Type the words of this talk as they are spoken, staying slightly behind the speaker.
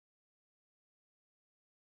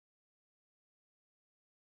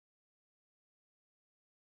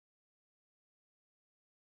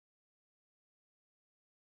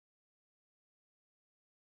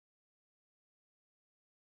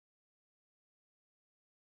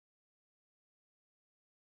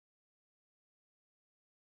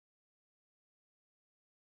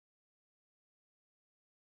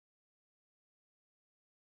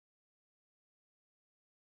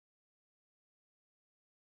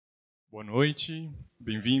Boa noite,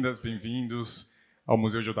 bem-vindas, bem-vindos ao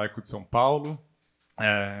Museu Judaico de São Paulo.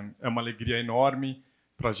 É uma alegria enorme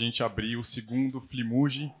para a gente abrir o segundo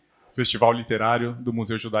FliMUJ, Festival Literário do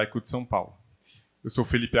Museu Judaico de São Paulo. Eu sou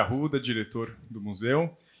Felipe Arruda, diretor do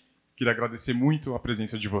museu. Queria agradecer muito a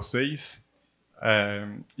presença de vocês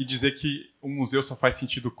e dizer que o museu só faz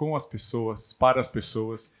sentido com as pessoas, para as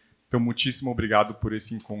pessoas. Então, muitíssimo obrigado por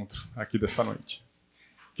esse encontro aqui dessa noite.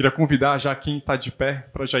 Queria convidar já quem está de pé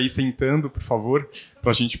para já ir sentando, por favor,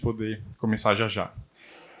 para a gente poder começar já.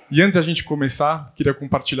 E antes de a gente começar, queria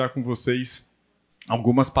compartilhar com vocês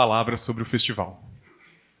algumas palavras sobre o festival.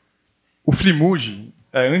 O FliMUJ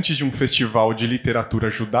é, antes de um festival de literatura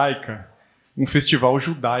judaica, um festival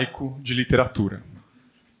judaico de literatura.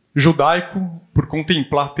 Judaico por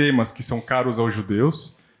contemplar temas que são caros aos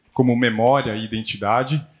judeus, como memória e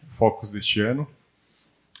identidade, focos deste ano.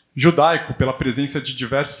 Judaico pela presença de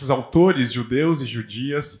diversos autores judeus e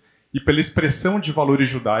judias e pela expressão de valores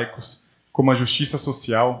judaicos, como a justiça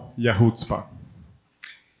social e a chutzpah.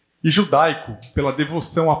 E judaico pela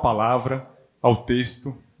devoção à palavra, ao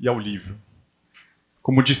texto e ao livro.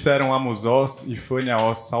 Como disseram Amos Oz e Fanny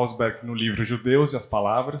Oz Salzberg no livro Judeus e as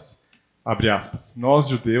Palavras, abre aspas, nós,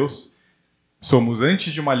 judeus, somos,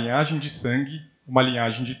 antes de uma linhagem de sangue, uma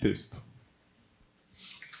linhagem de texto.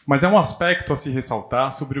 Mas há um aspecto a se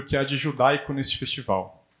ressaltar sobre o que há de judaico neste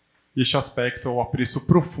festival. E este aspecto é o apreço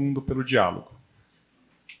profundo pelo diálogo.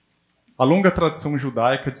 A longa tradição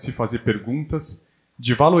judaica de se fazer perguntas,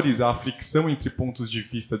 de valorizar a fricção entre pontos de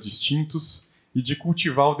vista distintos e de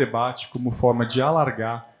cultivar o debate como forma de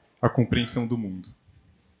alargar a compreensão do mundo.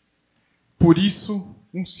 Por isso,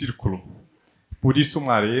 um círculo. Por isso,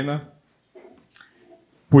 uma arena.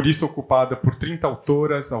 Por isso, ocupada por 30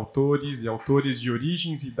 autoras, autores e autores de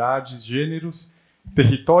origens, idades, gêneros,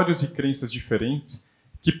 territórios e crenças diferentes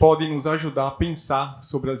que podem nos ajudar a pensar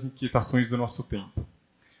sobre as inquietações do nosso tempo.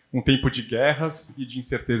 Um tempo de guerras e de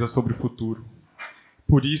incerteza sobre o futuro.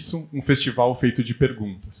 Por isso, um festival feito de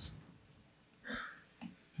perguntas.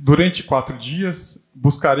 Durante 4 dias,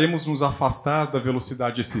 buscaremos nos afastar da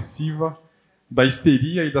velocidade excessiva, da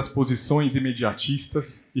histeria e das posições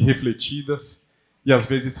imediatistas e refletidas, e às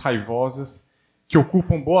vezes raivosas, que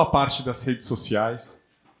ocupam boa parte das redes sociais,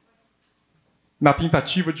 na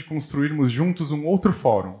tentativa de construirmos juntos um outro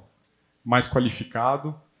fórum, mais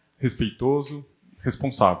qualificado, respeitoso,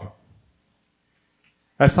 responsável.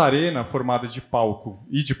 Essa arena, formada de palco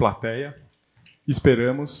e de plateia,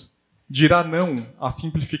 esperamos, dirá não à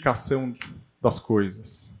simplificação das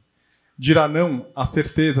coisas, dirá não às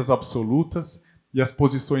certezas absolutas e às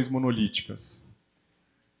posições monolíticas.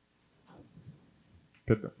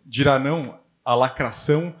 Dirá não à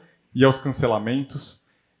lacração e aos cancelamentos,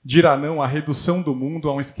 dirá não à redução do mundo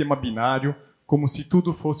a um esquema binário, como se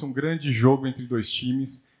tudo fosse um grande jogo entre 2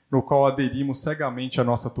 times, no qual aderimos cegamente à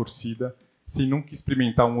nossa torcida, sem nunca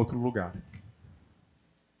experimentar um outro lugar.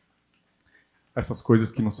 Essas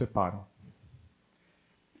coisas que nos separam.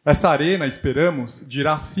 Essa arena, esperamos,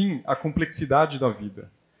 dirá sim à complexidade da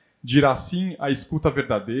vida, dirá sim à escuta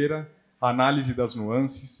verdadeira, à análise das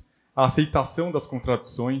nuances, a aceitação das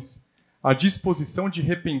contradições, a disposição de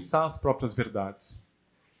repensar as próprias verdades.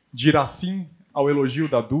 Dirá sim ao elogio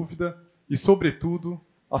da dúvida e, sobretudo,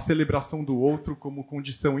 à celebração do outro como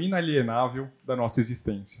condição inalienável da nossa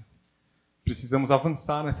existência. Precisamos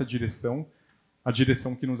avançar nessa direção, a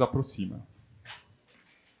direção que nos aproxima.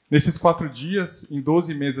 Nesses 4 dias, em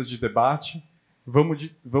 12 mesas de debate,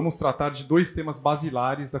 vamos tratar de 2 temas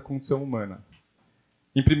basilares da condição humana.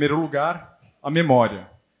 Em primeiro lugar, a memória.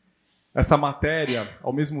 Essa matéria,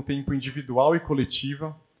 ao mesmo tempo individual e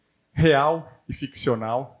coletiva, real e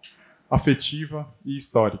ficcional, afetiva e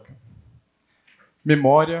histórica.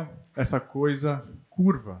 Memória, essa coisa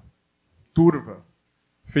curva, turva,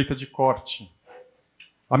 feita de corte.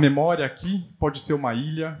 A memória aqui pode ser uma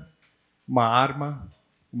ilha, uma arma,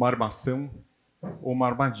 uma armação ou uma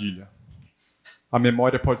armadilha. A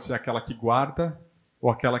memória pode ser aquela que guarda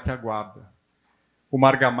ou aquela que aguarda. Uma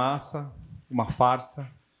argamassa, uma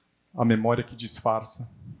farsa, a memória que disfarça,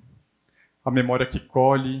 a memória que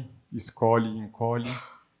colhe, escolhe e encolhe,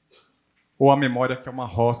 ou a memória que é uma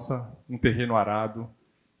roça, um terreno arado,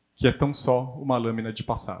 que é tão só uma lâmina de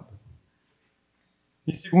passado.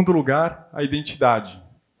 Em segundo lugar, a identidade,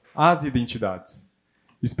 as identidades,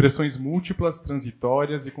 expressões múltiplas,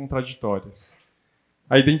 transitórias e contraditórias.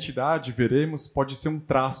 A identidade, veremos, pode ser um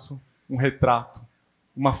traço, um retrato,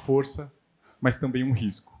 uma força, mas também um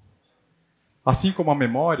risco. Assim como a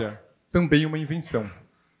memória, também uma invenção.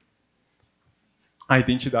 A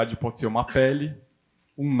identidade pode ser uma pele,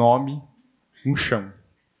 um nome, um chão.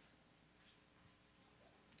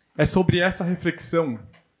 É sobre essa reflexão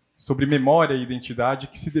sobre memória e identidade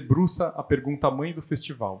que se debruça a pergunta mãe do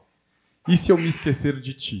festival: e se eu me esquecer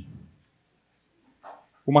de ti?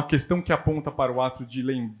 Uma questão que aponta para o ato de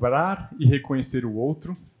lembrar e reconhecer o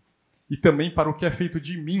outro, e também para o que é feito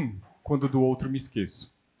de mim quando do outro me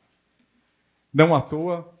esqueço. Não à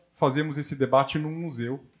toa, fazemos esse debate num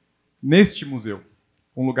museu, neste museu,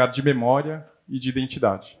 um lugar de memória e de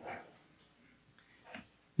identidade.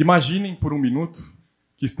 Imaginem por um minuto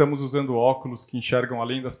que estamos usando óculos que enxergam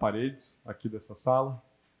além das paredes, aqui dessa sala,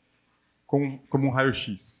 como um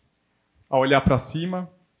raio-x. Ao olhar para cima,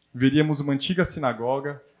 veríamos uma antiga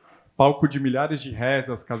sinagoga, palco de milhares de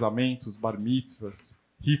rezas, casamentos, bar mitzvahs,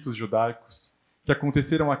 ritos judaicos, que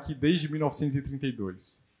aconteceram aqui desde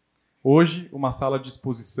 1932. Hoje, uma sala de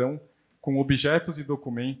exposição com objetos e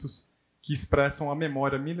documentos que expressam a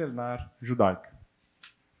memória milenar judaica.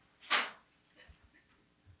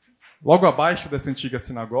 Logo abaixo dessa antiga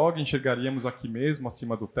sinagoga, enxergaríamos aqui mesmo,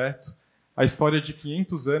 acima do teto, a história de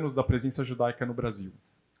 500 anos da presença judaica no Brasil,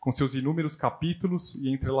 com seus inúmeros capítulos e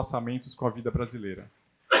entrelaçamentos com a vida brasileira.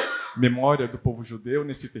 Memória do povo judeu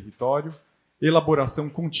nesse território, elaboração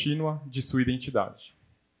contínua de sua identidade.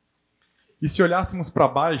 E se olhássemos para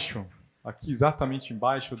baixo, aqui exatamente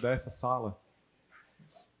embaixo dessa sala,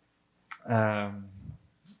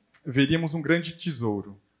 veríamos um grande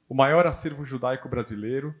tesouro, o maior acervo judaico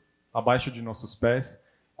brasileiro, abaixo de nossos pés,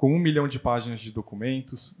 com 1 milhão de páginas de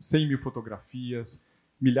documentos, 100 mil fotografias,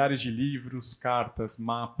 milhares de livros, cartas,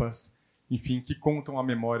 mapas, enfim, que contam a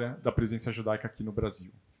memória da presença judaica aqui no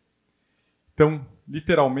Brasil. Então,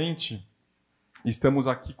 literalmente, estamos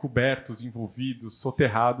aqui cobertos, envolvidos,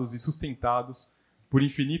 soterrados e sustentados por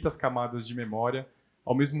infinitas camadas de memória,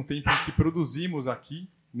 ao mesmo tempo em que produzimos aqui,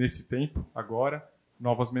 nesse tempo, agora,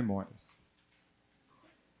 novas memórias.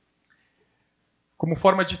 Como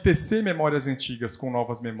forma de tecer memórias antigas com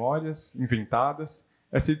novas memórias, inventadas,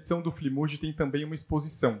 essa edição do FliMUJ tem também uma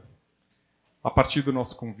exposição. A partir do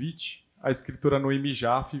nosso convite, a escritora Noemi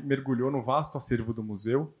Jaffe mergulhou no vasto acervo do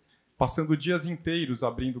museu, passando dias inteiros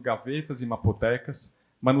abrindo gavetas e mapotecas,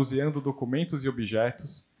 manuseando documentos e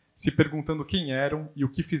objetos, se perguntando quem eram e o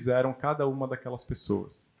que fizeram cada uma daquelas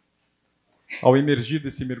pessoas. Ao emergir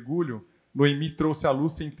desse mergulho, Noemi trouxe à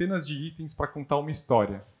luz centenas de itens para contar uma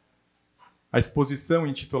história. A exposição,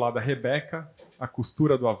 intitulada Rebeca, a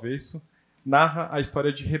costura do avesso, narra a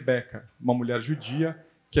história de Rebeca, uma mulher judia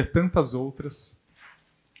que é tantas outras,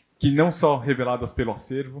 que não só reveladas pelo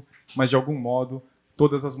acervo, mas de algum modo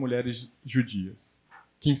todas as mulheres judias.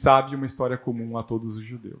 Quem sabe uma história comum a todos os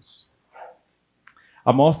judeus.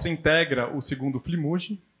 A mostra integra o segundo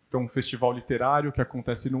FliMUJ, então um festival literário que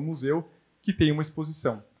acontece no museu, que tem uma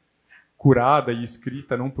exposição curada e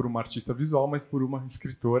escrita não por uma artista visual, mas por uma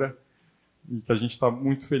escritora, e que a gente está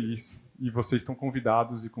muito feliz. E vocês estão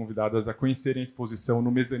convidados e convidadas a conhecerem a exposição no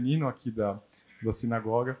mezanino aqui da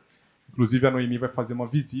sinagoga. Inclusive, a Noemi vai fazer uma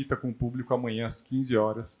visita com o público amanhã às 15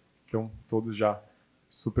 horas. Então, todos já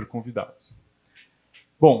super convidados.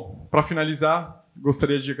 Bom, para finalizar,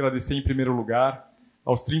 gostaria de agradecer em primeiro lugar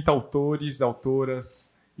aos 30 autores,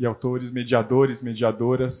 autoras e autores, mediadores,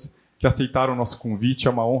 mediadoras, que aceitaram o nosso convite. É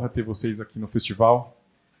uma honra ter vocês aqui no festival.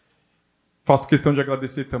 Faço questão de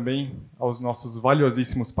agradecer também aos nossos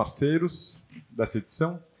valiosíssimos parceiros dessa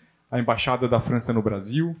edição, a Embaixada da França no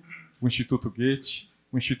Brasil, o Instituto Goethe,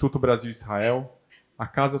 o Instituto Brasil-Israel, a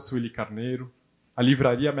Casa Sueli Carneiro, a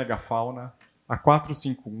Livraria Megafauna, a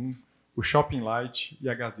 451, o Shopping Light e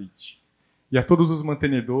a Gazette. E a todos os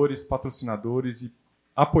mantenedores, patrocinadores, e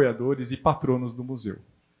apoiadores e patronos do museu.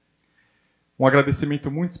 Um agradecimento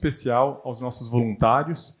muito especial aos nossos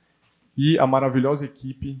voluntários e à maravilhosa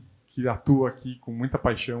equipe que atua aqui com muita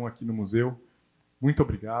paixão aqui no museu. Muito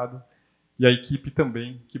obrigado. E a equipe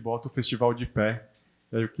também que bota o festival de pé.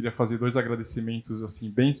 Eu queria fazer 2 agradecimentos assim,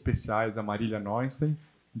 bem especiais à Marília Neustein,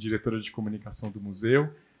 diretora de comunicação do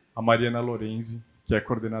museu, a Mariana Lorenzi, que é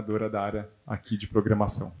coordenadora da área aqui de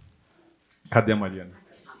programação. Cadê a Mariana?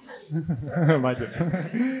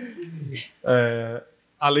 Mariana.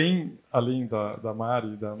 Além da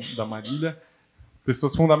Mari e da Marília,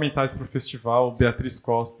 pessoas fundamentais para o festival: Beatriz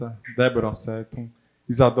Costa, Débora Seton,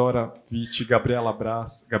 Isadora Witt,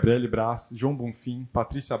 Gabriele Brás, João Bonfim,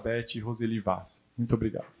 Patrícia Betti e Roseli Vaz. Muito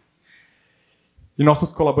obrigado. E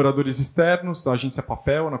nossos colaboradores externos: a Agência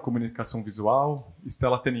Papel, na comunicação visual,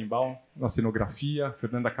 Estela Tenenbaum, na cenografia,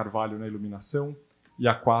 Fernanda Carvalho, na iluminação, e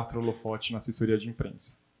a 4 Holofote, na assessoria de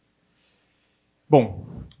imprensa. Bom,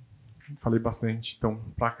 falei bastante, então,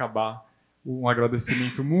 para acabar, um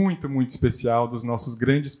agradecimento muito, muito especial dos nossos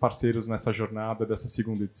grandes parceiros nessa jornada dessa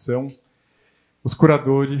segunda edição, os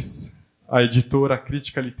curadores, a editora,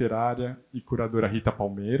 crítica literária e curadora Rita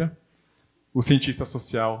Palmeira, o cientista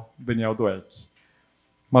social Daniel Douek.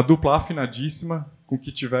 Uma dupla afinadíssima com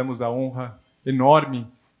que tivemos a honra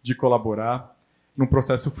enorme de colaborar num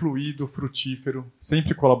processo fluido, frutífero,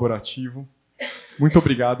 sempre colaborativo. Muito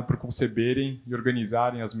obrigado por conceberem e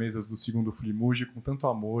organizarem as mesas do segundo FliMUJ com tanto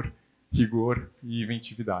amor, rigor e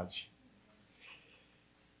inventividade.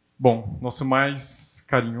 Bom, nosso mais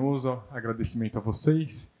carinhoso agradecimento a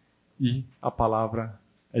vocês e a palavra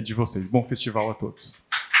é de vocês. Bom festival a todos.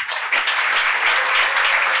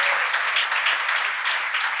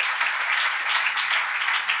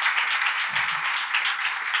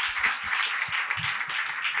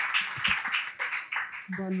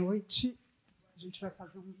 Boa noite. A gente vai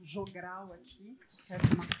fazer um jogral aqui.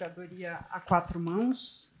 Essa é uma curadoria a 4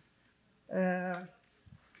 mãos.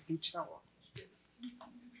 Tem que tirar o óculos.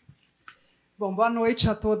 Bom, boa noite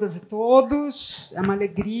a todas e todos. É uma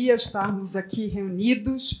alegria estarmos aqui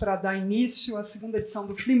reunidos para dar início à segunda edição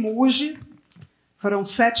do FliMUJ. Foram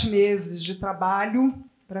 7 meses de trabalho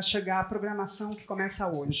para chegar à programação que começa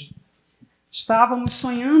hoje. Estávamos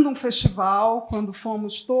sonhando um festival quando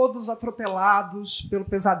fomos todos atropelados pelo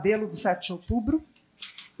pesadelo do 7 de outubro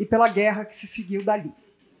e pela guerra que se seguiu dali.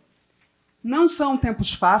 Não são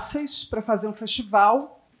tempos fáceis para fazer um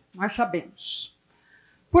festival, nós sabemos.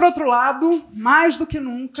 Por outro lado, mais do que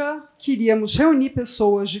nunca, queríamos reunir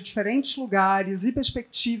pessoas de diferentes lugares e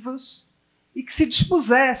perspectivas e que se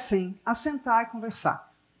dispusessem a sentar e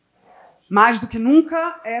conversar. Mais do que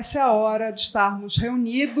nunca, essa é a hora de estarmos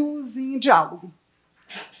reunidos em diálogo.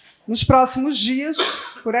 Nos próximos dias,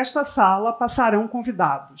 por esta sala, passarão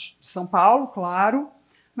convidados de São Paulo, claro,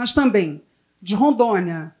 mas também de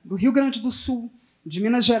Rondônia, do Rio Grande do Sul, de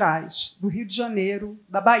Minas Gerais, do Rio de Janeiro,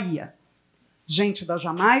 da Bahia. Gente da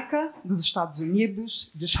Jamaica, dos Estados Unidos,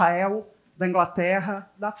 de Israel, da Inglaterra,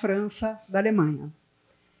 da França, da Alemanha.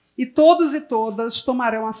 E todos e todas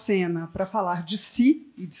tomarão a cena para falar de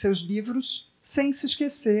si e de seus livros, sem se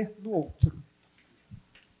esquecer do outro.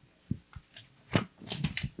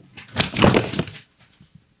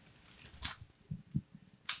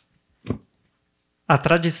 A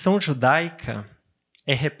tradição judaica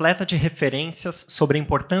é repleta de referências sobre a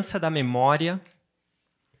importância da memória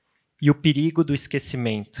e o perigo do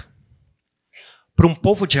esquecimento. Para um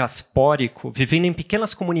povo diaspórico, vivendo em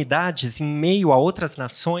pequenas comunidades em meio a outras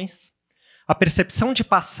nações, a percepção de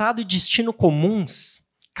passado e destino comuns,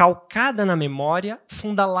 calcada na memória,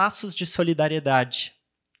 funda laços de solidariedade.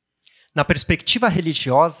 Na perspectiva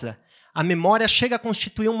religiosa, a memória chega a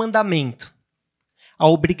constituir um mandamento. A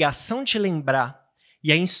obrigação de lembrar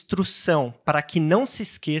e a instrução para que não se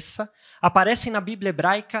esqueça aparecem na Bíblia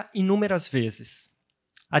hebraica inúmeras vezes.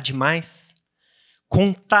 Ademais,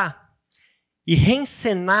 contar e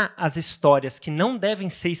reencenar as histórias que não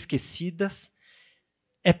devem ser esquecidas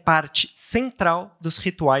é parte central dos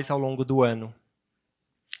rituais ao longo do ano.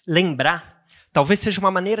 Lembrar talvez seja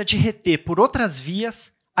uma maneira de reter por outras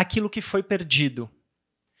vias aquilo que foi perdido.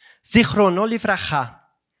 Zichrono livracha,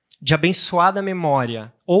 de abençoada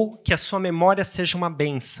memória, ou que a sua memória seja uma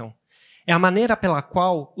bênção, é a maneira pela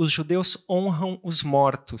qual os judeus honram os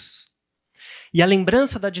mortos. E a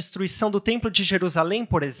lembrança da destruição do Templo de Jerusalém,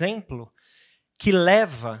 por exemplo, que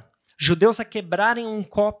leva judeus a quebrarem um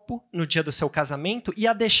copo no dia do seu casamento e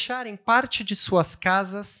a deixarem parte de suas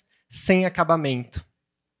casas sem acabamento.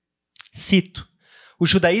 Cito: o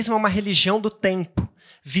judaísmo é uma religião do tempo,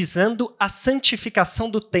 visando a santificação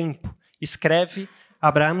do tempo, escreve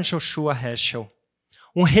Abraham Joshua Heschel.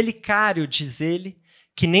 Um relicário, diz ele,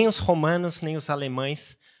 que nem os romanos nem os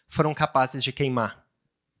alemães foram capazes de queimar.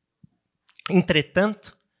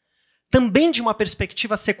 Entretanto, também de uma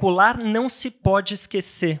perspectiva secular, não se pode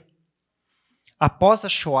esquecer. Após a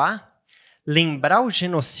Shoah, lembrar o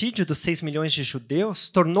genocídio dos 6 milhões de judeus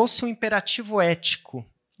tornou-se um imperativo ético.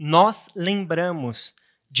 Nós lembramos,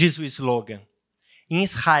 diz o slogan. Em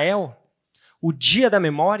Israel, o Dia da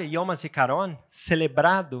Memória, Yom HaZikaron,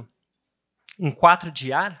 celebrado em 4 de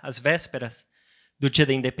Iyar, às vésperas do Dia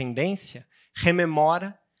da Independência,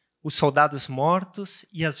 rememora os soldados mortos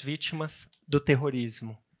e as vítimas do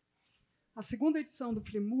terrorismo. A segunda edição do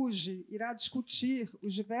FliMUJ irá discutir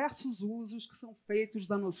os diversos usos que são feitos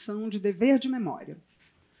da noção de dever de memória.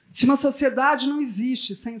 Se uma sociedade não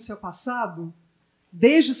existe sem o seu passado,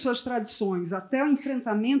 desde suas tradições até o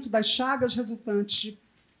enfrentamento das chagas resultantes de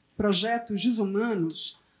projetos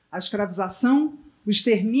desumanos, a escravização, o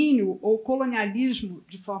extermínio ou o colonialismo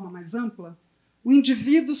de forma mais ampla, o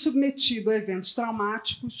indivíduo submetido a eventos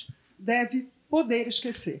traumáticos deve poder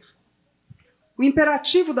esquecer. O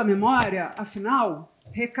imperativo da memória, afinal,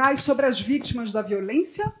 recai sobre as vítimas da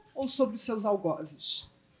violência ou sobre os seus algozes?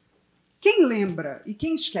 Quem lembra e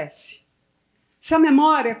quem esquece? Se a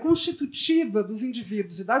memória é constitutiva dos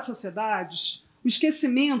indivíduos e das sociedades, o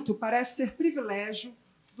esquecimento parece ser privilégio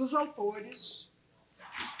dos autores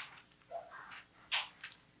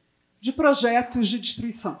de projetos de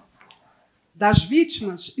destruição. Das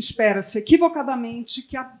vítimas, espera-se equivocadamente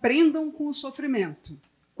que aprendam com o sofrimento,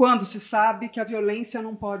 quando se sabe que a violência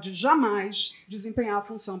não pode jamais desempenhar a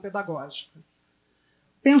função pedagógica.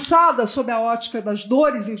 Pensada sob a ótica das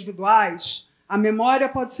dores individuais, a memória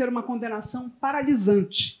pode ser uma condenação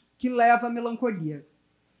paralisante, que leva à melancolia.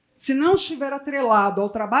 Se não estiver atrelado ao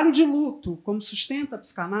trabalho de luto, como sustenta a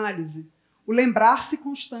psicanálise, o lembrar-se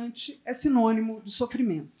constante é sinônimo de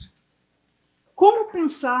sofrimento. Como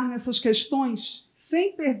pensar nessas questões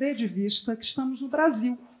sem perder de vista que estamos no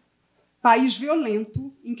Brasil, país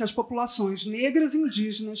violento em que as populações negras e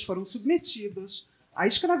indígenas foram submetidas à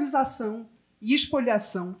escravização e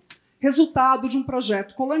expoliação, resultado de um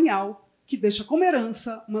projeto colonial que deixa como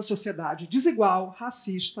herança uma sociedade desigual,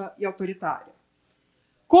 racista e autoritária.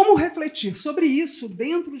 Como refletir sobre isso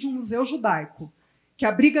dentro de um museu judaico, que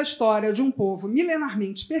abriga a história de um povo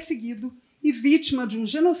milenarmente perseguido e vítima de um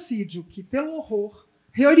genocídio que, pelo horror,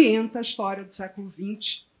 reorienta a história do século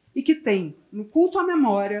XX e que tem, no culto à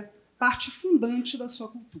memória, parte fundante da sua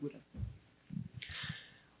cultura.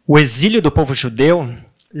 O exílio do povo judeu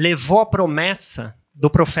levou a promessa do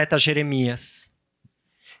profeta Jeremias.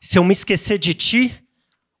 Se eu me esquecer de ti,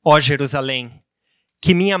 ó Jerusalém,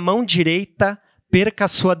 que minha mão direita perca a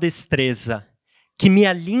sua destreza, que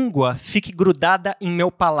minha língua fique grudada em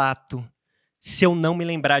meu palato, se eu não me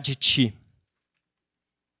lembrar de ti.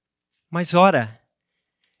 Mas ora,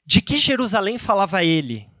 de que Jerusalém falava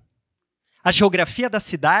ele? A geografia da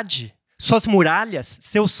cidade? Suas muralhas?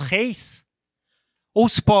 Seus reis? Ou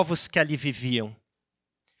os povos que ali viviam?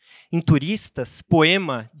 Em Turistas,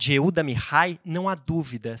 poema de Yehuda Mihai, não há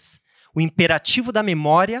dúvidas. O imperativo da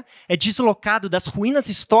memória é deslocado das ruínas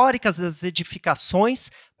históricas das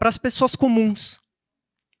edificações para as pessoas comuns.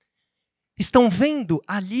 Estão vendo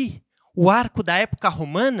ali o arco da época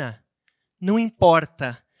romana? Não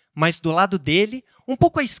importa, mas do lado dele, um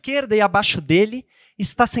pouco à esquerda e abaixo dele,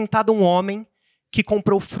 está sentado um homem que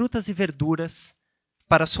comprou frutas e verduras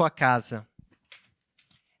para sua casa.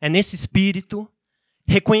 É nesse espírito,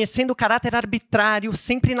 reconhecendo o caráter arbitrário,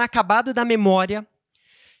 sempre inacabado da memória,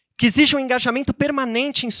 que exige um engajamento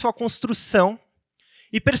permanente em sua construção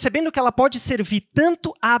e percebendo que ela pode servir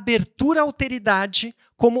tanto à abertura à alteridade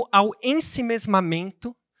como ao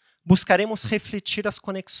ensimesmamento, buscaremos refletir as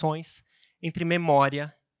conexões entre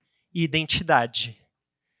memória e identidade.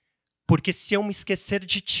 Porque se eu me esquecer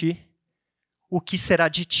de ti, o que será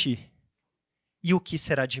de ti? E o que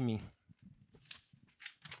será de mim?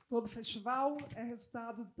 Todo festival é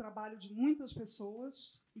resultado do trabalho de muitas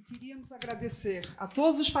pessoas e queríamos agradecer a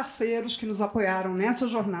todos os parceiros que nos apoiaram nessa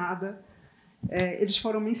jornada. Eles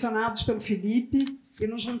foram mencionados pelo Felipe e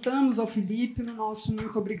nos juntamos ao Felipe no nosso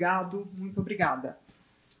muito obrigado, muito obrigada.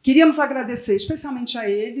 Queríamos agradecer especialmente a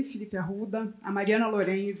ele, Felipe Arruda, a Mariana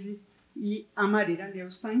Lorenzi e a Marília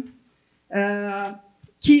Neustein,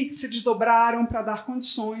 que se desdobraram para dar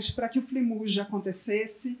condições para que o FliMUJ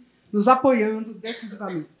acontecesse, nos apoiando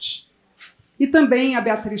decisivamente. E também a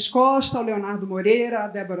Beatriz Costa, o Leonardo Moreira, a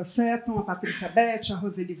Débora Seton, a Patrícia Bete, a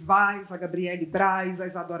Roseli Vaz, a Gabriele Braz, a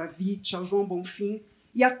Isadora Witt, ao João Bonfim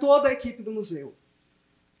e a toda a equipe do museu.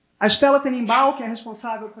 A Estela Tenenbaum, que é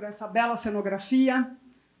responsável por essa bela cenografia,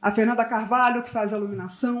 a Fernanda Carvalho, que faz a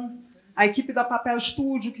iluminação, a equipe da Papel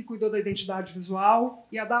Estúdio, que cuidou da identidade visual,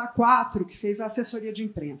 e a da A4, que fez a assessoria de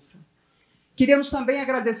imprensa. Queríamos também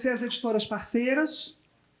agradecer as editoras parceiras.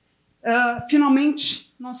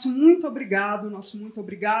 Finalmente, nosso muito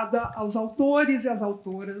obrigada aos autores e às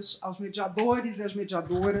autoras, aos mediadores e às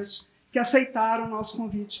mediadoras que aceitaram o nosso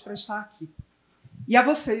convite para estar aqui. E a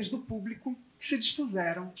vocês do público que se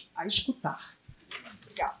dispuseram a escutar.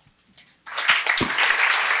 Obrigada.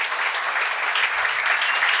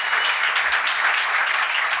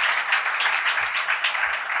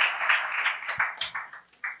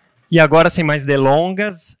 E agora, sem mais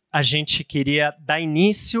delongas, a gente queria dar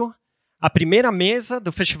início à primeira mesa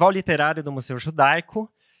do Festival Literário do Museu Judaico,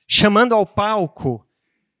 chamando ao palco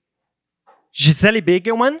Giselle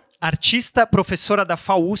Beiguelman, artista, professora da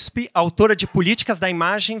FAUSP, autora de Políticas da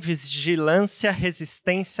Imagem, Vigilância,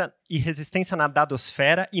 Resistência e Resistência na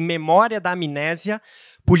Dadosfera e Memória da Amnésia,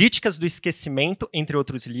 Políticas do Esquecimento, entre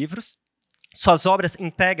outros livros. Suas obras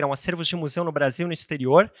integram acervos de museu no Brasil e no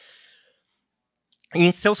exterior. Em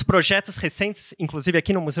seus projetos recentes, inclusive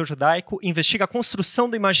aqui no Museu Judaico, investiga a construção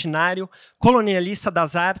do imaginário colonialista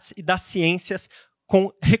das artes e das ciências com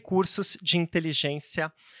recursos de inteligência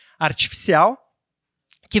artificial,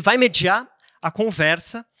 que vai mediar a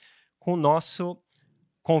conversa com o nosso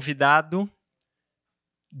convidado,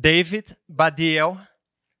 David Baddiel,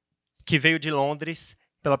 que veio de Londres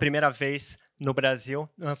pela primeira vez no Brasil,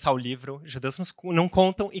 lançar o livro Judeus Não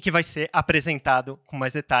Contam, e que vai ser apresentado com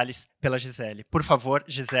mais detalhes pela Giselle. Por favor,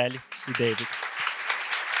 Giselle e David.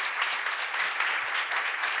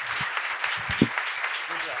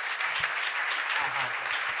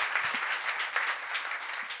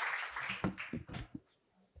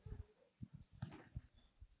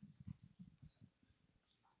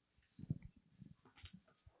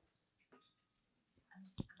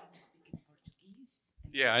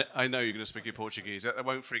 Yeah, I know you're going to speak in Portuguese. That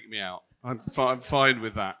won't freak me out. I'm fine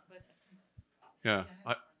with that. Yeah,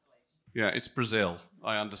 yeah, it's Brazil.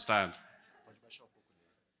 I understand.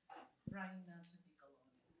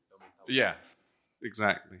 Yeah,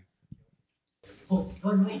 exactly.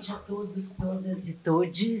 Boa noite a todos, todas e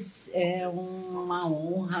todes. É uma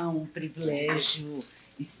honra, um privilégio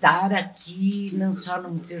estar aqui, não só no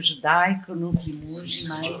Museu Judaico, no FliMUJ,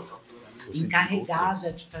 mas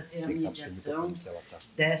encarregada de fazer a mediação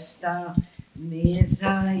desta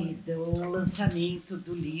mesa e do lançamento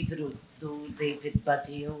do livro do David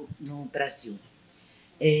Baddiel no Brasil.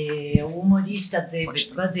 O humorista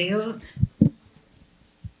David Baddiel...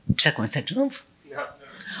 Precisa começar de novo?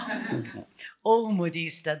 O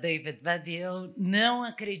humorista David Baddiel não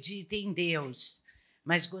acredita em Deus,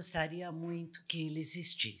 mas gostaria muito que ele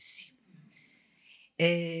existisse.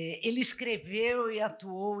 Ele escreveu e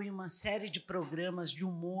atuou em uma série de programas de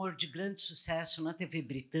humor de grande sucesso na TV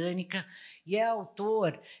britânica e é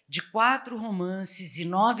autor de 4 romances e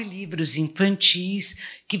 9 livros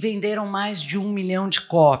infantis que venderam mais de 1 milhão de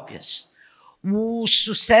cópias. O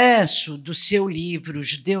sucesso do seu livro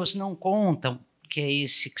Judeus Não Contam, que é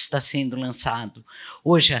esse que está sendo lançado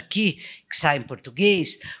hoje aqui, que sai em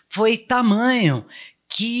português, foi tamanho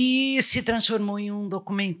que se transformou em um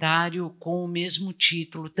documentário com o mesmo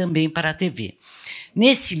título também para a TV.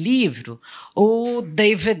 Nesse livro, o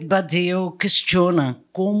David Baddiel questiona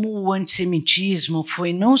como o antissemitismo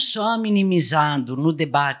foi não só minimizado no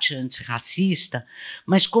debate antirracista,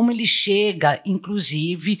 mas como ele chega,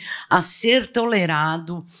 inclusive, a ser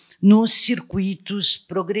tolerado nos circuitos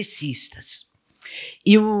progressistas.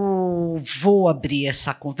 Eu vou abrir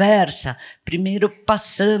essa conversa, primeiro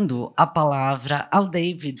passando a palavra ao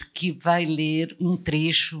David, que vai ler um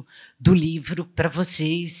trecho do livro para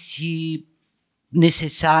vocês, se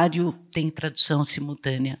necessário, tem tradução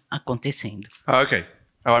simultânea acontecendo. Okay.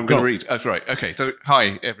 Oh, I'm going to read. Oh, right. Okay. So,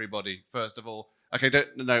 hi, everybody. First of all, okay.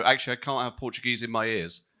 No, actually, I can't have Portuguese in my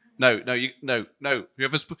ears. No.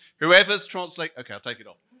 Whoever's translate. Okay, I'll take it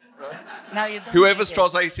off. No, Whoever's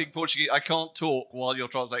translating Portuguese, I can't talk while you're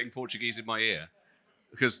translating Portuguese in my ear,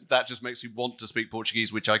 because that just makes me want to speak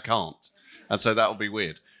Portuguese, which I can't, and so that will be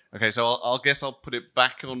weird. Okay, so I'll guess I'll put it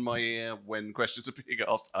back on my ear when questions are being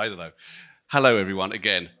asked. I don't know. Hello, everyone,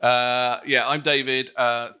 again. Yeah, I'm David.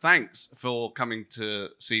 Thanks for coming to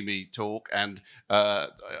see me talk, and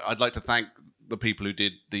I'd like to thank the people who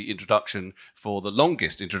did the introduction for the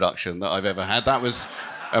longest introduction that I've ever had. That was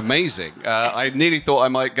amazing. I nearly thought I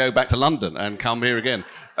might go back to London and come here again.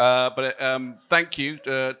 But thank you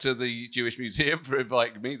to the Jewish Museum for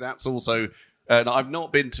inviting me. That's also... I've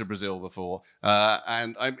not been to Brazil before,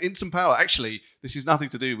 and I'm in São Paulo. Actually, this is nothing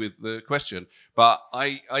to do with the question, but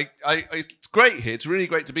it's great here. It's really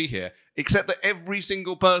great to be here, except that every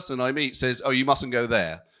single person I meet says, oh, you mustn't go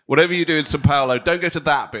there. Whatever you do in São Paulo, don't go to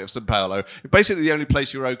that bit of São Paulo. Basically, the only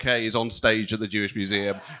place you're okay is on stage at the Jewish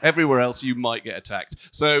Museum. Everywhere else, you might get attacked.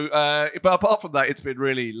 So, but apart from that, it's been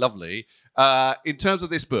really lovely. In terms of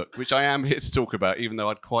this book, which I am here to talk about, even though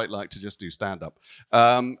I'd quite like to just do stand-up,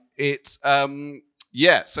 so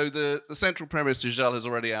the central premise Giselle has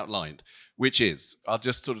already outlined, which is, I'll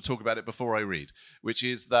just sort of talk about it before I read, which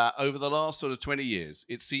is that over the last sort of 20 years,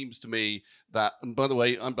 it seems to me that, and by the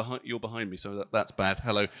way, you're behind me, so that's bad,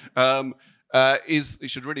 hello, it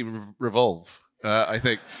should really revolve, I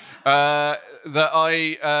think, that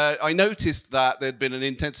I noticed that there'd been an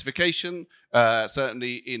intensification,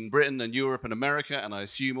 certainly in Britain and Europe and America, and I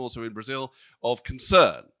assume also in Brazil, of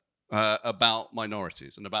concern about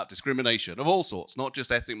minorities and about discrimination of all sorts, not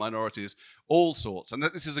just ethnic minorities, all sorts. And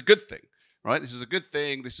that this is a good thing, right? This is a good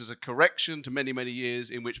thing. This is a correction to many, many years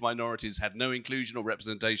in which minorities had no inclusion or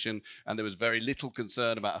representation, and there was very little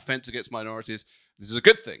concern about offence against minorities. This is a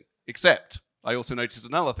good thing, except I also noticed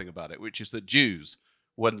another thing about it, which is that Jews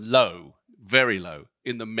were low, very low,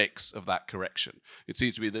 in the mix of that correction. It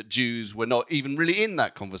seems to be that Jews were not even really in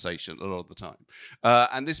that conversation a lot of the time.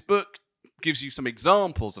 And this book gives you some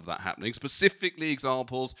examples of that happening, specifically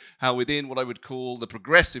examples how within what I would call the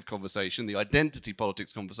progressive conversation, the identity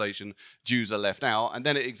politics conversation, Jews are left out, and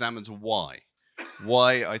then it examines why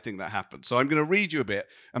I think that happened. So I'm going to read you a bit,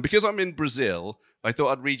 and because I'm in Brazil, I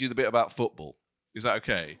thought I'd read you the bit about football. Is that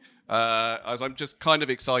okay? As I'm just kind of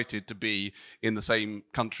excited to be in the same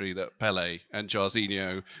country that Pele and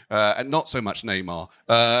Jairzinho, and not so much Neymar,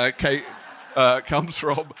 comes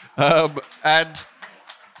from. And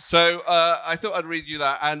so I thought I'd read you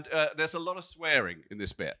that. And there's a lot of swearing in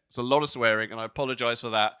this bit. It's a lot of swearing, and I apologize for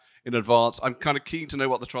that in advance. I'm kind of keen to know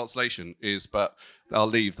what the translation is, but I'll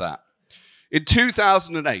leave that. In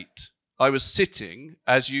 2008, I was sitting,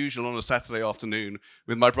 as usual on a Saturday afternoon,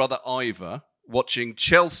 with my brother Ivor, watching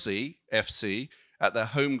Chelsea FC at their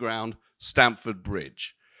home ground, Stamford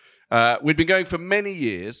Bridge. We'd been going for many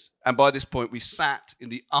years, and by this point we sat in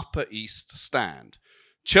the Upper East stand.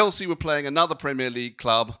 Chelsea were playing another Premier League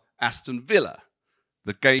club, Aston Villa.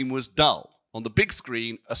 The game was dull. On the big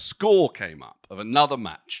screen, a score came up of another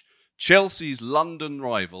match. Chelsea's London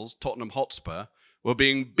rivals, Tottenham Hotspur, were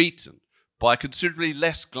being beaten by a considerably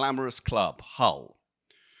less glamorous club, Hull.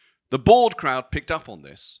 The bored crowd picked up on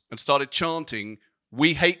this and started chanting,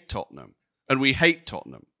 "We hate Tottenham," and "We hate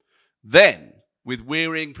Tottenham." Then, with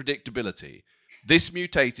wearying predictability, this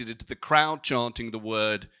mutated into the crowd chanting the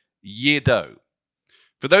word "Yedo."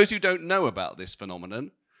 For those who don't know about this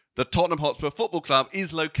phenomenon, the Tottenham Hotspur Football Club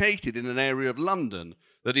is located in an area of London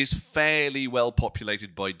that is fairly well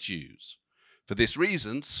populated by Jews. For this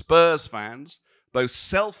reason, Spurs fans both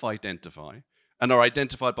self-identify and are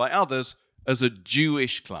identified by others as a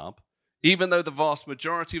Jewish club, even though the vast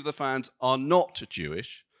majority of the fans are not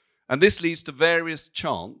Jewish, and this leads to various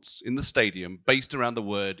chants in the stadium based around the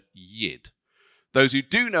word Yid. Those who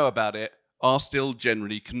do know about it are still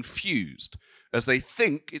generally confused, as they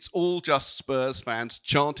think it's all just Spurs fans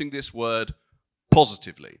chanting this word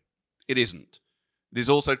positively. It isn't. It is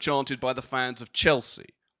also chanted by the fans of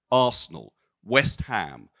Chelsea, Arsenal, West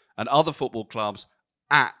Ham, and other football clubs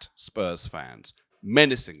at Spurs fans,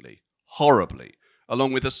 menacingly, horribly,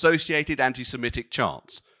 along with associated anti-Semitic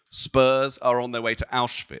chants. Spurs are on their way to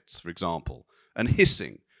Auschwitz, for example, and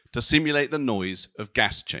hissing to simulate the noise of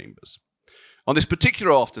gas chambers. On this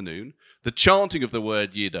particular afternoon, the chanting of the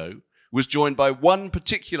word Yido was joined by one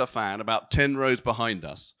particular fan about 10 rows behind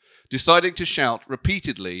us, deciding to shout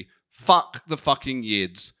repeatedly, "Fuck the fucking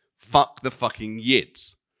Yids, fuck the fucking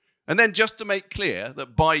Yids." And then just to make clear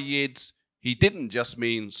that by Yids, he didn't just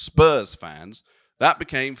mean Spurs fans, that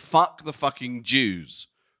became "fuck the fucking Jews,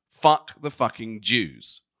 fuck the fucking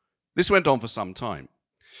Jews." This went on for some time.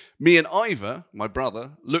 Me and Ivor, my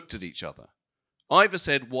brother, looked at each other. Ivor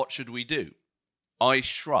said, "What should we do?" I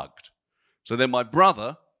shrugged. So then my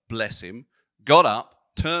brother, bless him, got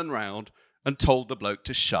up, turned round, and told the bloke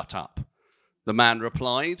to shut up. The man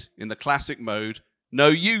replied, in the classic mode, "No,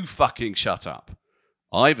 you fucking shut up."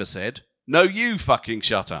 Ivor said, "No, you fucking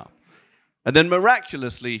shut up." And then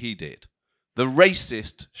miraculously he did. The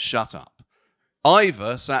racist shut up.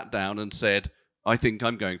 Ivor sat down and said, "I think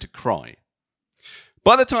I'm going to cry."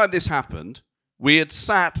 By the time this happened, we had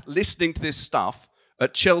sat listening to this stuff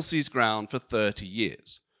at Chelsea's ground for 30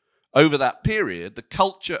 years. Over that period, the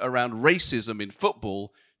culture around racism in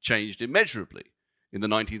football changed immeasurably. In the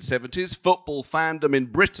 1970s, football fandom in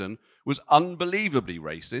Britain was unbelievably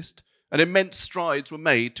racist, and immense strides were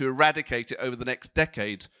made to eradicate it over the next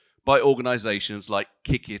decades by organisations like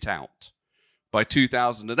Kick It Out. By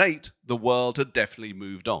 2008, the world had definitely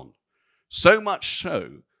moved on. So much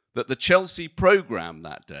so that the Chelsea programme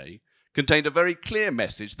that day contained a very clear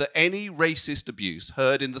message that any racist abuse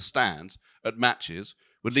heard in the stands at matches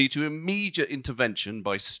would lead to immediate intervention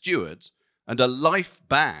by stewards and a life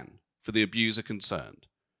ban for the abuser concerned.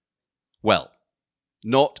 Well,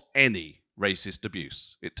 not any racist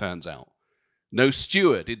abuse, it turns out. No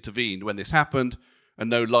steward intervened when this happened, and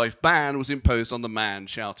no life ban was imposed on the man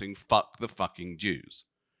shouting, "Fuck the fucking Jews."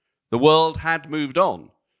 The world had moved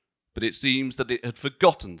on, but it seems that it had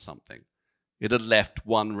forgotten something. It had left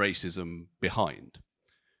one racism behind.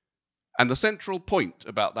 And the central point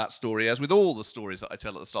about that story, as with all the stories that I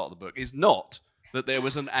tell at the start of the book, is not that there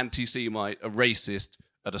was an anti-Semite, a racist,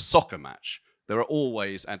 at a soccer match. There are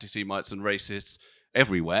always anti-Semites and racists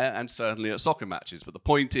everywhere, and certainly at soccer matches. But the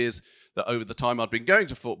point is that over the time I'd been going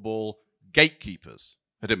to football, gatekeepers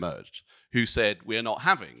had emerged who said, "We're not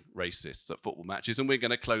having racists at football matches, and we're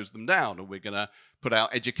going to close them down, and we're going to put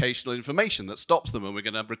out educational information that stops them, and we're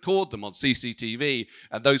going to record them on CCTV,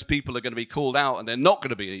 and those people are going to be called out, and they're not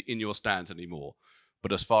going to be in your stands anymore."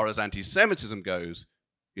 But as far as anti-Semitism goes,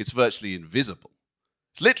 it's virtually invisible.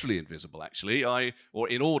 It's literally invisible, actually. Or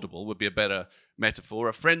inaudible would be a better metaphor.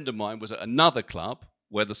 A friend of mine was at another club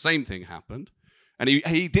where the same thing happened. And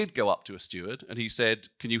he did go up to a steward and he said,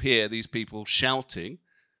 can you hear these people shouting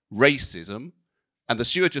racism? And the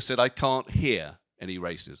steward just said, I can't hear any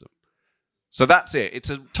racism. So that's it.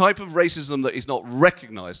 It's a type of racism that is not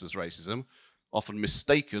recognized as racism, often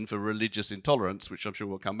mistaken for religious intolerance, which I'm sure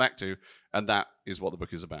we'll come back to. And that is what the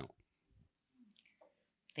book is about.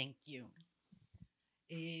 Thank you.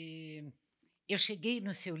 Eu cheguei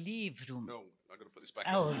no seu livro... No, I'm going to put this back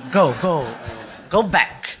Oh, on. Go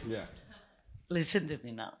back. Yeah. Listen to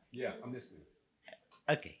me now. Yeah, I'm listening.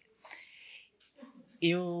 Ok.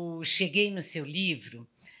 Eu cheguei no seu livro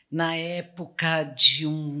na época de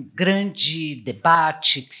um grande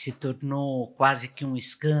debate que se tornou quase que um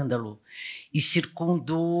escândalo e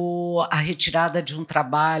circundou a retirada de um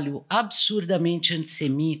trabalho absurdamente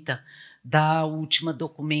antissemita da última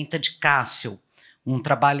documenta de Cássio, um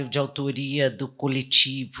trabalho de autoria do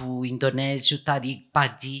coletivo indonésio Tariq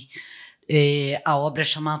Padi. A obra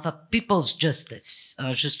chamava People's Justice,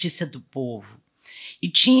 a Justiça do Povo, e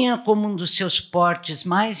tinha como um dos seus portes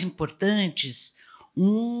mais importantes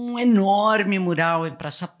um enorme mural em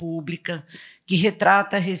praça pública que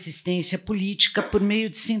retrata a resistência política por meio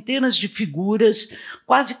de centenas de figuras,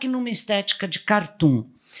 quase que numa estética de cartoon.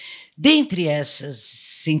 Dentre essas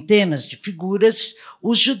centenas de figuras,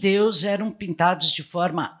 os judeus eram pintados de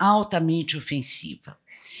forma altamente ofensiva.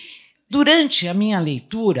 Durante a minha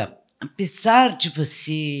leitura, apesar de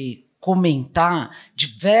você comentar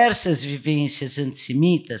diversas vivências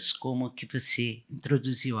antissemitas, como a que você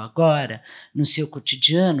introduziu agora no seu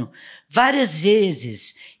cotidiano, várias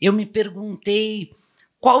vezes eu me perguntei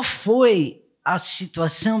qual foi a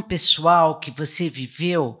situação pessoal que você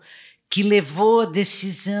viveu que levou a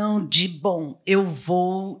decisão de, bom, eu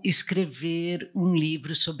vou escrever um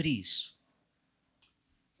livro sobre isso.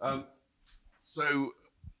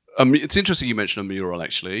 It's interesting you mentioned a mural,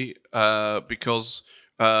 actually, because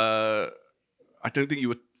I don't think you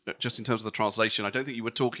were, just in terms of the translation, I don't think you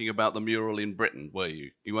were talking about the mural in Britain, were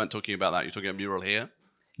you? You weren't talking about that. You're talking about a mural here?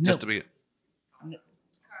 No. Just to be... No.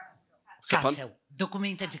 Kassel.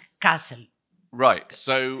 Documenta de Kassel. Right.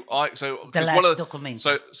 So the last document.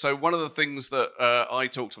 So one of the things that I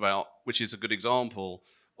talked about, which is a good example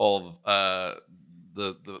of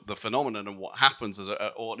the phenomenon and what happens,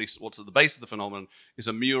 or at least what's at the base of the phenomenon, is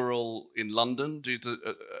a mural in London,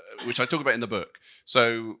 which I talk about in the book.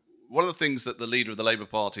 So one of the things that the leader of the Labour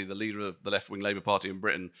Party, the leader of the left-wing Labour Party in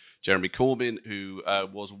Britain, Jeremy Corbyn, who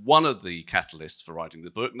was one of the catalysts for writing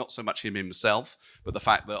the book, not so much him himself, but the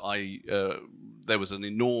fact that there was an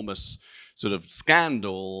enormous sort of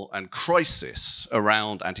scandal and crisis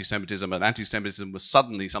around anti-Semitism, and anti-Semitism was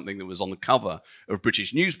suddenly something that was on the cover of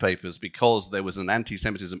British newspapers because there was an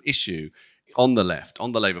anti-Semitism issue on the left,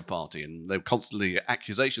 on the Labour Party, and there were constantly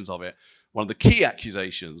accusations of it. One of the key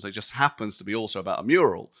accusations, it just happens to be also about a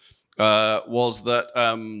mural, was that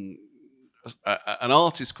an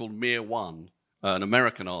artist called Mir One, an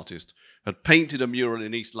American artist, had painted a mural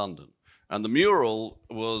in East London. And the mural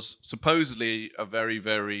was supposedly a very,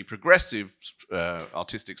 very progressive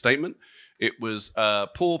artistic statement. It was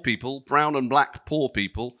poor people, brown and black poor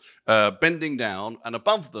people, bending down, and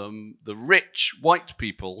above them, the rich white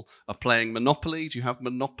people are playing Monopoly. Do you have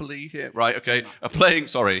Monopoly here? Right, okay. Are playing,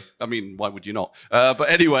 sorry, I mean, why would you not? But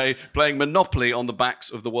anyway, playing Monopoly on the backs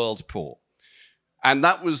of the world's poor. And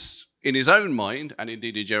that was, in his own mind, and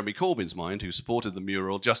indeed in Jeremy Corbyn's mind, who supported the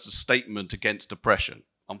mural, just a statement against oppression.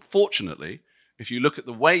 Unfortunately, if you look at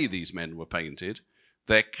the way these men were painted,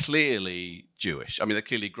 they're clearly Jewish. I mean, they're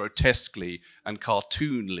clearly grotesquely and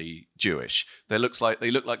cartoonly Jewish. They look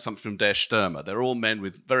like something from Der Stürmer. They're all men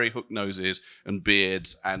with very hooked noses and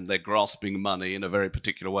beards, and they're grasping money in a very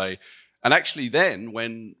particular way. And actually then,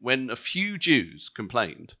 when a few Jews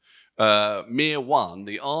complained, Mir One,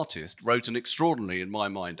 the artist, wrote an extraordinary, in my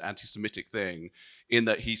mind, anti-Semitic thing in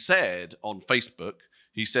that he said on Facebook,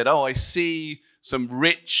 he said, oh, I see some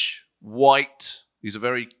rich, white, these are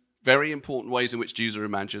very, very important ways in which Jews are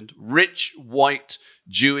imagined, rich, white,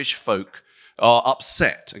 Jewish folk are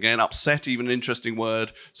upset. Again, upset, even an interesting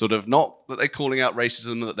word, sort of not that they're calling out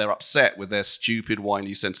racism, that they're upset with their stupid,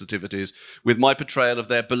 whiny sensitivities, with my portrayal of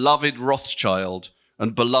their beloved Rothschild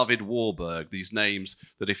and beloved Warburg, these names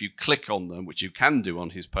that if you click on them, which you can do on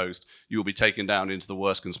his post, you will be taken down into the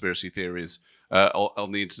worst conspiracy theories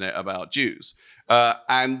on the internet about Jews.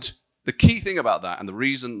 And the key thing about that, and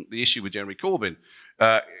the issue with Jeremy Corbyn,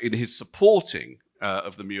 in his supporting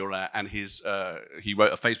of the mural, and he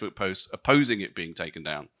wrote a Facebook post opposing it being taken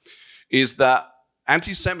down, is that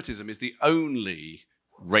anti-Semitism is the only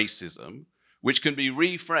racism which can be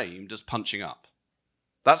reframed as punching up.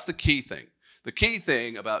 That's the key thing. The key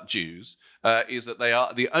thing about Jews is that they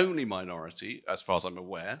are the only minority, as far as I'm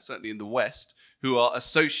aware, certainly in the West, who are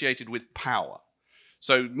associated with power.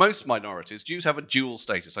 So most minorities, Jews have a dual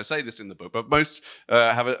status. I say this in the book, but most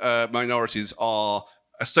minorities are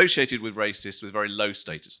associated with racists with very low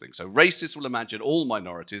status things. So racists will imagine all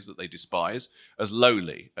minorities that they despise as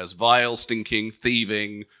lowly, as vile, stinking,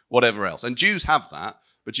 thieving, whatever else. And Jews have that,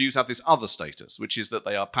 but Jews have this other status, which is that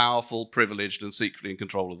they are powerful, privileged, and secretly in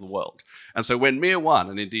control of the world. And so when Mir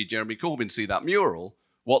One, and indeed Jeremy Corbyn, see that mural,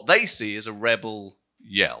 what they see is a rebel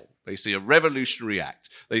yell. They see a revolutionary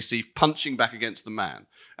act. They see punching back against the man.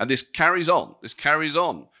 And this carries on. This carries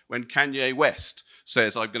on when Kanye West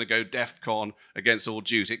says, I'm going to go DEFCON against all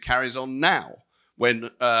Jews. It carries on now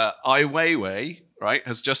when Ai Weiwei, right,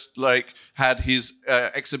 has just had his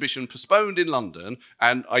exhibition postponed in London.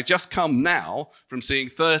 And I just come now from seeing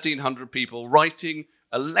 1,300 people writing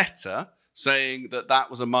a letter saying that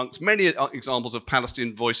that was amongst many examples of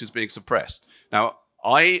Palestinian voices being suppressed. Now,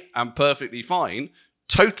 I am perfectly fine,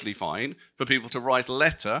 totally fine, for people to write a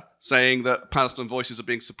letter saying that Palestinian voices are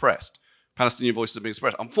being suppressed. Palestinian voices are being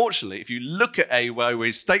suppressed. Unfortunately, if you look at Ai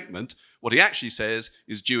Weiwei's statement, what he actually says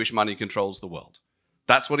is Jewish money controls the world.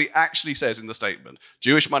 That's what he actually says in the statement.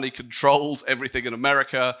 Jewish money controls everything in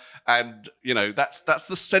America, and that's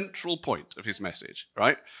the central point of his message,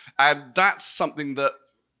 right? And that's something that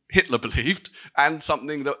Hitler believed, and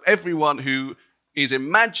something that everyone who is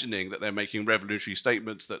imagining that they're making revolutionary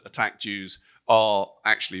statements that attack Jews are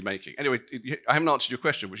actually making. Anyway, I haven't answered your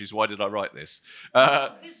question, which is why did I write this?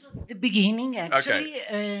 This was the beginning, actually,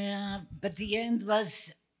 okay. But the end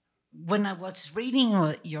was when I was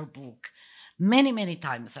reading your book. Many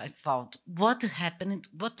times I thought, what happened?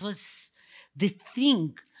 What was the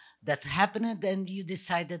thing that happened? And you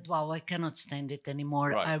decided, wow, I cannot stand it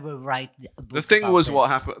anymore. Right. I will write a book. The thing was this.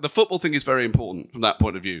 What happened. The football thing is very important from that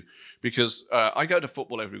point of view, because I go to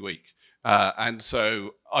football every week. And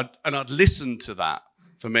so I'd listened to that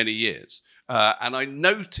for many years. And I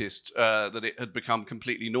noticed that it had become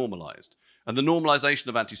completely normalized. And the normalization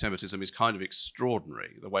of anti-Semitism is kind of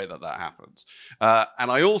extraordinary, the way that happens.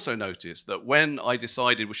 And I also noticed that when I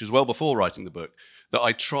decided, which was well before writing the book, that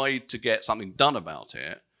I tried to get something done about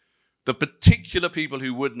it, the particular people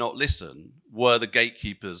who would not listen were the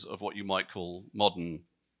gatekeepers of what you might call modern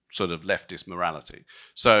sort of leftist morality.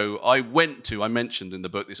 So I mentioned in the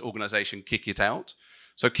book this organization, Kick It Out.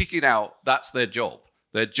 So Kick It Out, that's their job.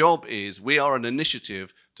 Their job is, we are an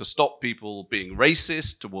initiative to stop people being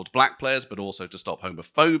racist towards black players, but also to stop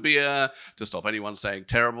homophobia, to stop anyone saying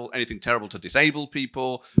anything terrible to disabled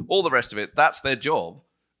people, all the rest of it. That's their job.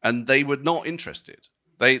 And they were not interested.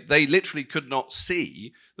 They literally could not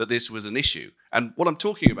see that this was an issue. And what I'm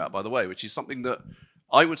talking about, by the way, which is something that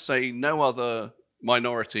I would say no other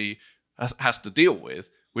minority has to deal with,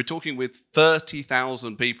 we're talking with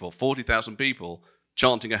 30,000 people, 40,000 people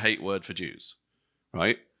chanting a hate word for Jews,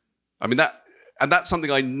 right? I mean, that's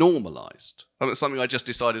something I normalized. That's something I just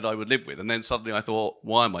decided I would live with. And then suddenly I thought,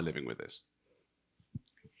 why am I living with this?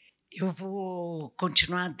 Eu vou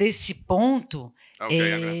continuar desse ponto.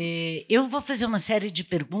 Okay, eu vou fazer uma série de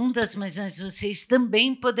perguntas, mas vocês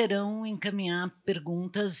também poderão encaminhar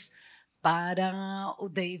perguntas para o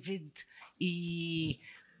David e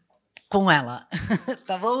com ela.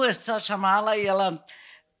 Tá bom? É só chamá-la e ela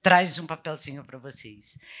traz um papelzinho para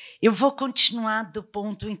vocês. Eu vou continuar do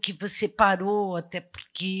ponto em que você parou, até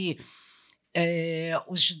porque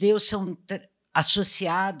os judeus são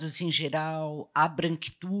associados, em geral, à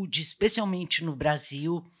branquitude, especialmente no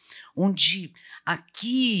Brasil, onde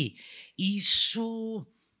aqui isso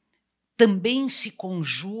também se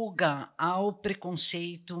conjuga ao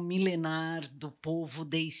preconceito milenar do povo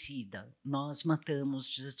deicida. Nós matamos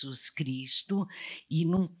Jesus Cristo e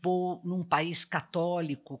num país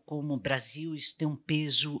católico como o Brasil isso tem um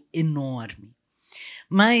peso enorme.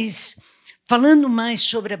 Mas, falando mais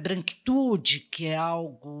sobre a branquitude, que é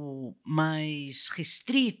algo mais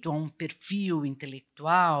restrito a um perfil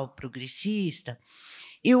intelectual, progressista,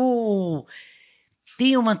 eu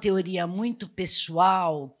tenho uma teoria muito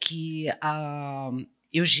pessoal que a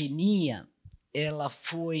eugenia ela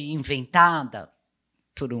foi inventada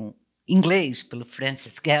por um inglês, pelo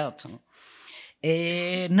Francis Galton.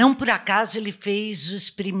 Não por acaso ele fez os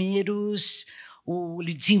primeiros...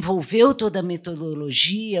 Ele desenvolveu toda a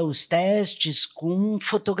metodologia, os testes, com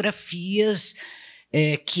fotografias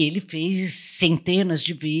que ele fez centenas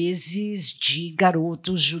de vezes de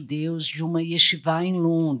garotos judeus de uma yeshiva em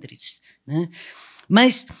Londres, né?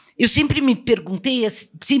 Mas eu sempre me perguntei,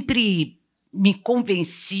 sempre me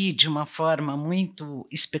convenci de uma forma muito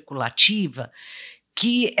especulativa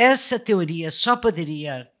que essa teoria só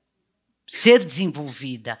poderia ser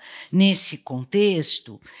desenvolvida nesse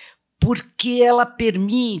contexto, porque ela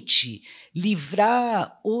permite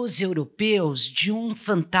livrar os europeus de um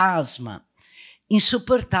fantasma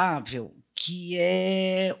insuportável, que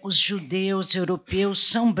é os judeus europeus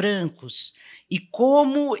são brancos. E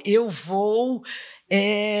como eu vou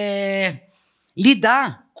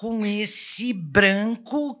lidar com esse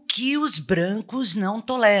branco que os brancos não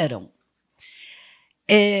toleram?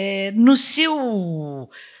 No seu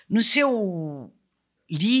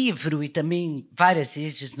livro e também várias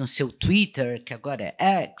vezes no seu Twitter, que agora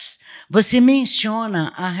é X, você menciona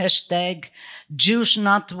a hashtag Jews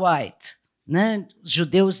not white, né?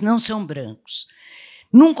 Judeus não são brancos.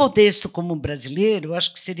 Num contexto como o brasileiro, eu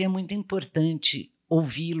acho que seria muito importante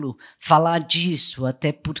ouvi-lo falar disso,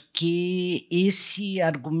 até porque esse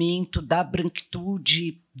argumento da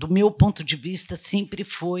branquitude, do meu ponto de vista, sempre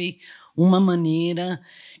foi uma maneira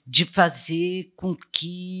de fazer com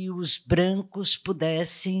que os brancos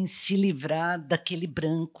pudessem se livrar daquele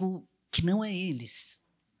branco que não é eles.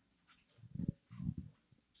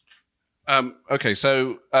 Okay,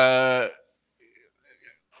 so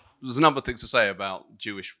there's a number of things to say about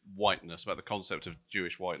Jewish whiteness, about the concept of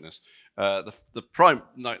Jewish whiteness.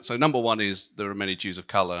 So number one is there are many Jews of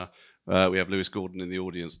color. We have Lewis Gordon in the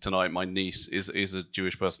audience tonight. My niece is a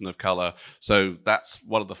Jewish person of color. So that's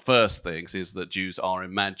one of the first things, is that Jews are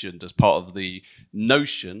imagined as part of the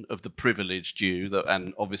notion of the privileged Jew,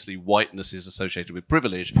 and obviously whiteness is associated with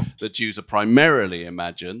privilege, that Jews are primarily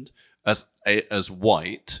imagined as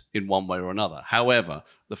white in one way or another. However,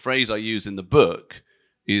 the phrase I use in the book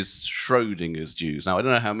is Schrodinger's Jews. Now, I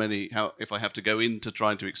don't know if I have to go into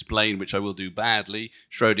trying to explain, which I will do badly,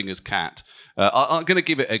 Schrodinger's cat. I'm going to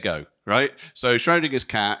give it a go, right? So Schrodinger's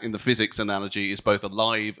cat, in the physics analogy, is both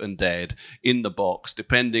alive and dead in the box,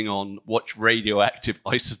 depending on what radioactive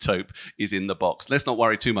isotope is in the box. Let's not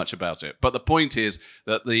worry too much about it. But the point is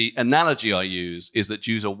that the analogy I use is that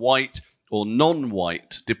Jews are white or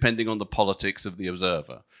non-white, depending on the politics of the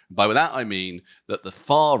observer. By that, I mean that the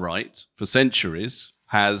far right, for centuries,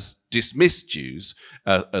 has dismissed Jews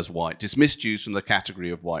as white, dismissed Jews from the category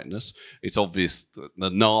of whiteness. It's obvious that the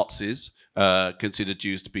Nazis considered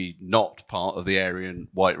Jews to be not part of the Aryan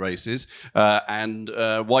white races, and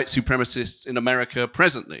white supremacists in America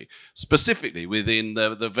presently, specifically within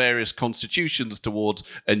the various constitutions towards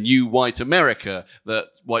a new white America that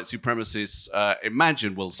white supremacists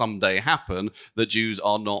imagine will someday happen, that Jews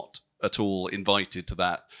are not at all invited to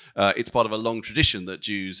that. It's part of a long tradition that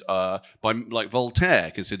Jews are, like Voltaire,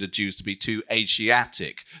 considered Jews to be too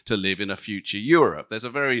Asiatic to live in a future Europe. There's a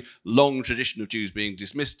very long tradition of Jews being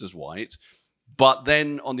dismissed as white. But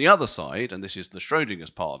then on the other side, and this is the Schrodinger's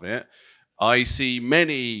part of it, I see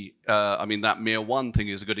many, that Mir One thing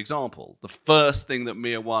is a good example. The first thing that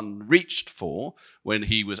Mir One reached for when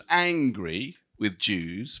he was angry with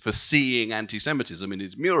Jews for seeing anti-Semitism in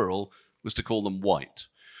his mural was to call them white.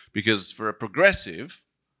 Because for a progressive,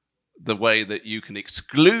 the way that you can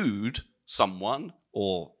exclude someone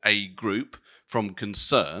or a group from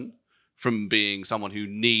concern, from being someone who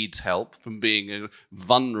needs help, from being a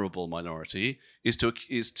vulnerable minority, is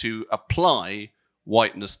to apply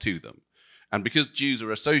whiteness to them. And because Jews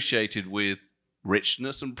are associated with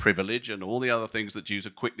richness and privilege and all the other things that Jews are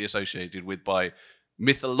quickly associated with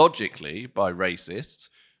mythologically by racists,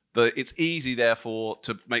 that it's easy, therefore,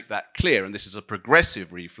 to make that clear, and this is a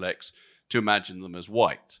progressive reflex, to imagine them as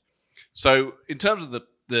white. So in terms of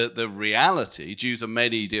the reality, Jews are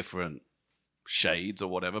many different shades or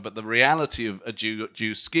whatever, but the reality of a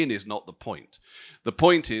Jew's skin is not the point. The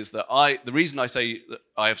point is that the reason I say that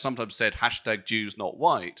I have sometimes said hashtag Jews not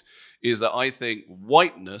white is that I think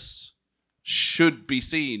whiteness should be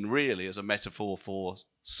seen really as a metaphor for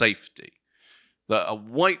safety. That a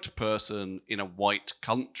white person in a white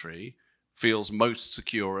country feels most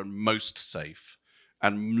secure and most safe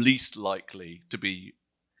and least likely to be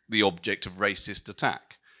the object of racist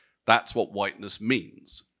attack. That's what whiteness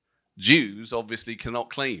means. Jews obviously cannot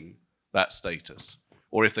claim that status,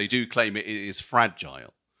 or if they do claim it, it is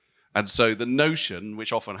fragile. And so the notion,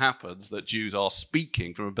 which often happens, that Jews are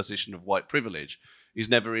speaking from a position of white privilege is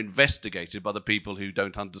never investigated by the people who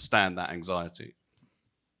don't understand that anxiety.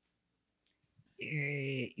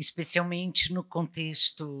 Especialmente no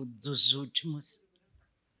contexto dos últimos,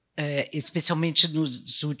 especialmente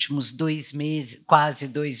nos últimos 2 meses, quase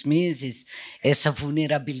 2 meses, essa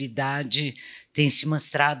vulnerabilidade tem se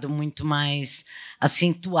mostrado muito mais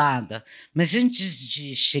acentuada. Mas antes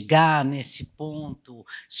de chegar nesse ponto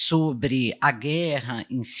sobre a guerra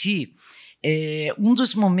em si, um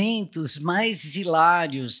dos momentos mais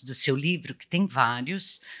hilários do seu livro, que tem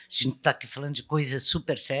vários, a gente está aqui falando de coisas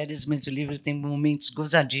super sérias, mas o livro tem momentos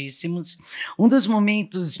gozadíssimos. Um dos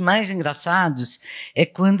momentos mais engraçados é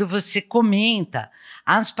quando você comenta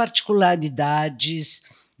as particularidades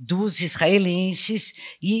dos israelenses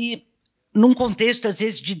e num contexto, às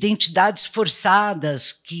vezes, de identidades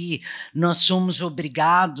forçadas que nós somos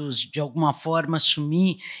obrigados, de alguma forma, a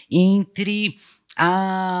assumir entre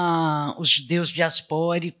os judeus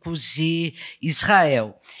diaspóricos e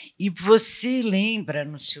Israel. E você lembra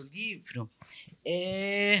no seu livro,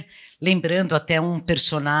 lembrando até um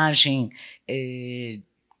personagem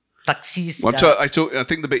taxista. I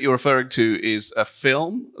think the bit you're referring to is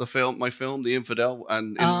my film, The Infidel,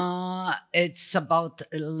 and it's about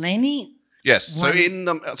Lenny. Yes,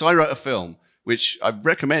 so I wrote a film which I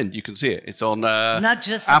recommend. You can see it. It's on not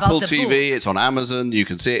just Apple about the TV. book. It's on Amazon. You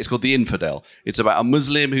can see it. It's called The Infidel. It's about a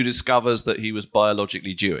Muslim who discovers that he was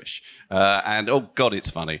biologically Jewish, and oh god, it's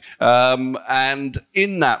funny. And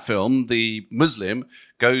in that film, the Muslim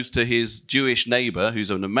goes to his Jewish neighbor,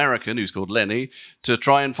 who's an American, who's called Lenny, to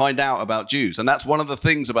try and find out about Jews. And that's one of the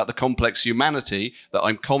things about the complex humanity that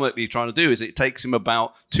I'm comically trying to do, is it takes him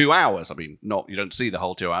about 2 hours. I mean, you don't see the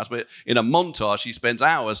whole 2 hours, but in a montage, he spends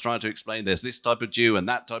hours trying to explain there's this type of Jew and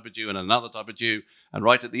that type of Jew and another type of Jew. And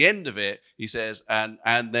right at the end of it, he says, and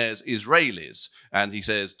there's Israelis. And he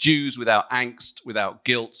says, Jews without angst, without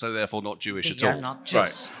guilt, so therefore not Jewish at all. They are not Jews.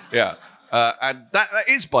 Right, yeah. And that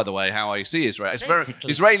is, by the way, how I see Israel. It's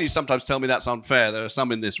Israelis sometimes tell me that's unfair. There are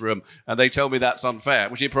some in this room, and they tell me that's unfair,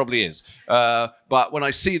 which it probably is. But when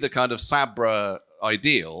I see the kind of Sabra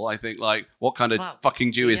ideal, I think, like, what kind of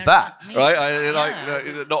fucking Jew is that?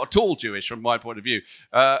 Right? Not at all Jewish from my point of view.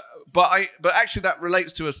 But actually, that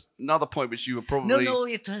relates to another point which you were probably. No,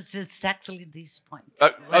 it was exactly this point.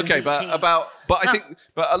 Okay, I think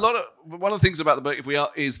one of the things about the book,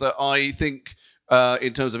 is that I think.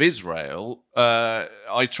 In terms of Israel,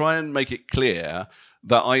 I try and make it clear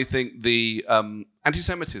that I think the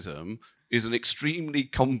anti-Semitism is an extremely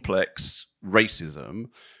complex racism.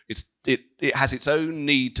 It has its own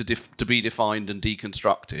need to be defined and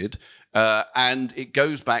deconstructed, and it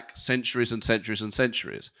goes back centuries and centuries and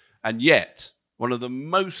centuries. And yet, one of the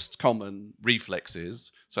most common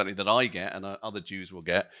reflexes, certainly that I get and other Jews will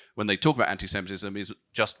get, when they talk about anti-Semitism is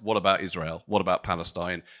just, what about Israel? What about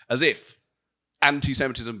Palestine? As if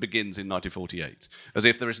anti-Semitism begins in 1948, as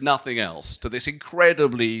if there is nothing else to this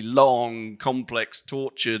incredibly long, complex,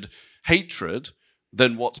 tortured hatred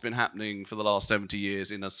than what's been happening for the last 70 years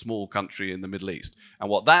in a small country in the Middle East. And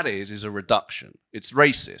what that is a reduction. It's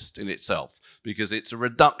racist in itself, because it's a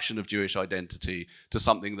reduction of Jewish identity to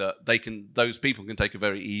something that those people can take a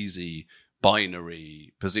very easy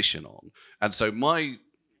binary position on. And so my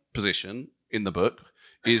position in the book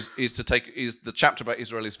is the chapter about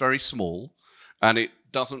Israel is very small, and it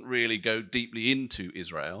doesn't really go deeply into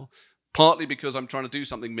Israel, partly because I'm trying to do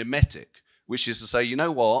something mimetic, which is to say, you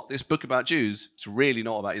know what, this book about Jews, it's really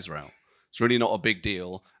not about Israel. It's really not a big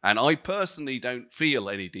deal. And I personally don't feel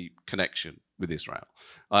any deep connection with Israel.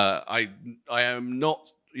 I am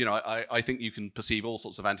not, I think you can perceive all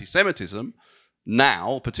sorts of anti-Semitism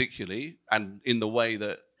now, particularly, and in the way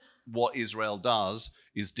that what Israel does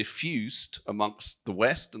is diffused amongst the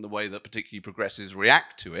West and the way that particularly progressives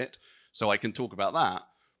react to it. So I can talk about that.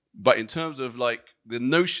 But in terms of like the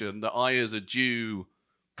notion that I as a Jew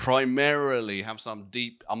primarily have some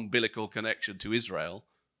deep umbilical connection to Israel,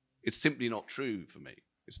 it's simply not true for me.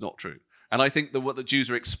 It's not true. And I think that what the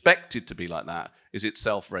Jews are expected to be like that is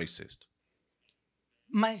itself racist.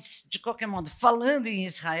 Mas, de qualquer modo, falando em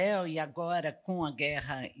Israel e agora com a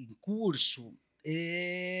guerra em curso,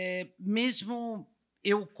 mesmo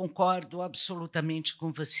eu concordo absolutamente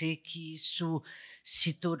com você que isso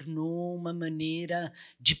se tornou uma maneira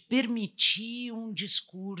de permitir um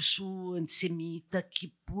discurso antissemita que,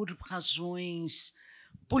 por razões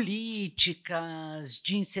políticas,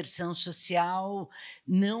 de inserção social,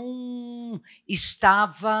 não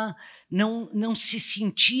se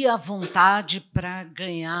sentia à vontade para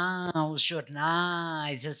ganhar os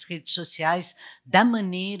jornais, as redes sociais, da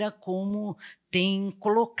maneira como tem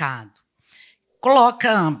colocado.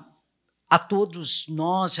 Coloca a todos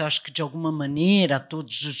nós, eu acho que de alguma maneira, a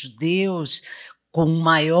todos os judeus, com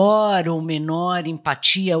maior ou menor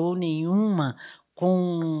empatia ou nenhuma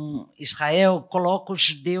com Israel, coloca o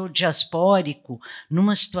judeu diaspórico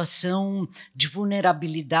numa situação de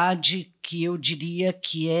vulnerabilidade que eu diria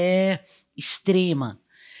que é extrema.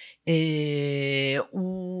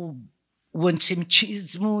 o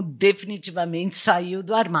antissemitismo definitivamente saiu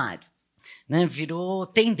do armário, né? Virou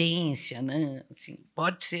tendência, né? Assim,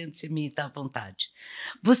 pode ser antissemita à vontade.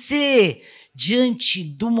 Você, diante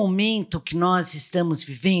do momento que nós estamos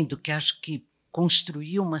vivendo, que acho que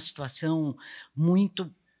construiu uma situação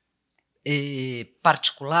muito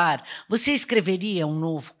particular, você escreveria um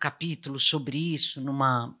novo capítulo sobre isso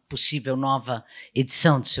numa possível nova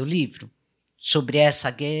edição do seu livro? Sobre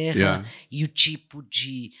essa guerra e o tipo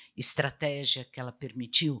de estratégia que ela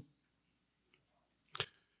permitiu?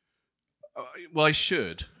 Well, I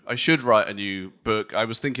should write a new book. I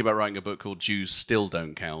was thinking about writing a book called Jews Still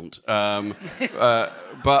Don't Count.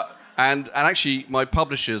 And actually, my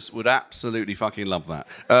publishers would absolutely fucking love that.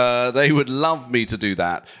 They would love me to do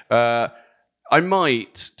that. I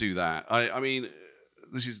might do that. I mean,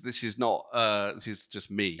 this is just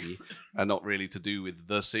me, and not really to do with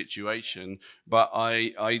the situation. But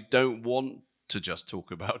I don't want to just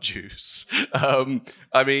talk about Jews.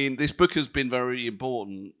 I mean, this book has been very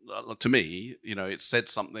important to me. You know, it said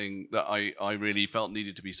something that I really felt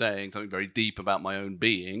needed to be saying, something very deep about my own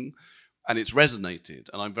being. And it's resonated,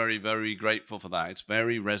 and I'm very, very grateful for that. It's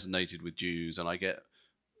very resonated with Jews, and I get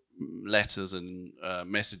letters and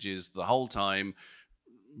messages the whole time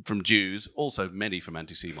from Jews, also many from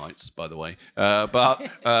anti-Semites, by the way, but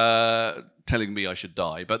telling me I should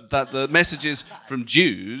die. But that the messages from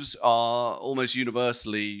Jews are almost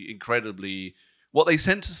universally incredibly... What they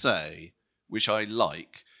tend to say, which I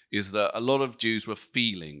like, is that a lot of Jews were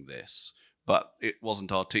feeling this, but it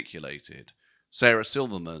wasn't articulated. Sarah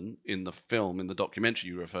Silverman, in the film, in the documentary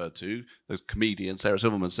you referred to, the comedian Sarah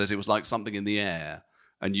Silverman says it was like something in the air,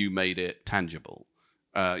 and you made it tangible.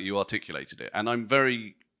 You articulated it. And I'm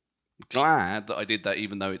very glad that I did that,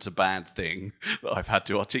 even though it's a bad thing that I've had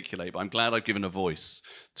to articulate. But I'm glad I've given a voice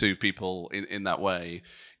to people in that way.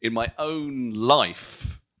 In my own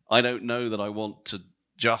life, I don't know that I want to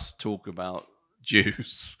just talk about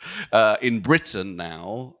Jews. In Britain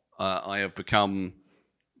now, I have become...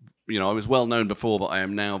 You know, I was well known before, but I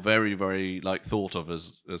am now very, very thought of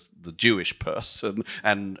as the Jewish person.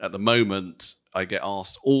 And at the moment, I get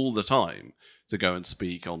asked all the time to go and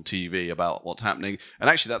speak on TV about what's happening. And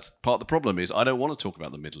actually, that's part of the problem is I don't want to talk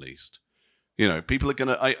about the Middle East. You know, people are going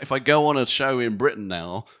to... If I go on a show in Britain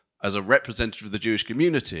now as a representative of the Jewish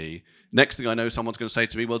community, next thing I know, someone's going to say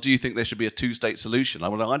to me, well, do you think there should be a two-state solution?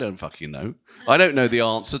 I'm like, I don't fucking know. I don't know the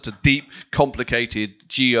answer to deep, complicated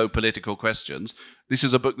geopolitical questions. This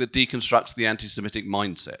is a book that deconstructs the anti-Semitic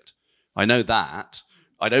mindset. I know that.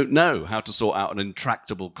 I don't know how to sort out an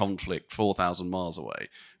intractable conflict 4,000 miles away,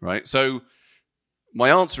 right? So my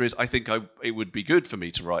answer is I think it would be good for me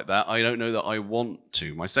to write that. I don't know that I want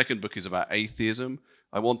to. My second book is about atheism.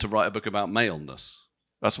 I want to write a book about maleness.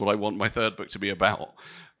 That's what I want my third book to be about.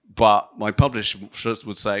 But my publishers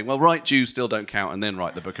would say, well, write Jews Still Don't Count and then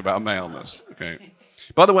write the book about maleness. Okay.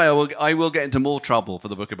 By the way, I will get into more trouble for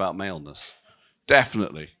the book about maleness.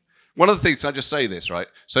 Definitely. One of the things, I just say this, right?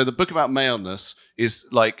 So the book about maleness is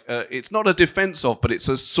like, it's not a defense of, but it's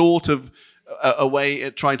a sort of a way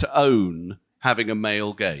at trying to own having a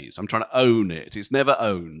male gaze. I'm trying to own it. It's never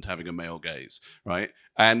owned, having a male gaze, right?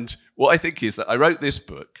 And what I think is that I wrote this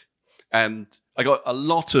book and I got a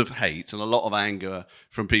lot of hate and a lot of anger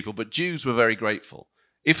from people, but Jews were very grateful.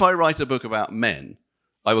 If I write a book about men,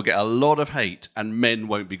 I will get a lot of hate and men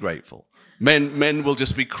won't be grateful. Men will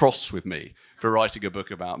just be cross with me for writing a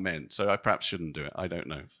book about men. So I perhaps shouldn't do it. I don't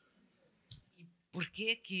know. Por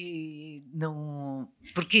que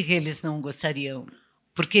eles não gostariam?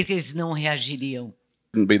 Por que eles não reagiriam?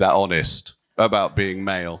 Wouldn't be that honest about being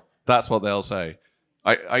male. That's what they'll say.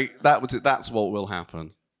 That's what will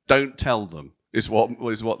happen. Don't tell them is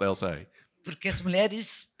what they'll say. Porque as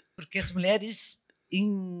mulheres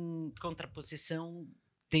em contraposição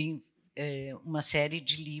têm uma série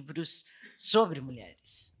de livros sobre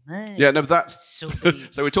mulheres. Né? Yeah, no, but that's...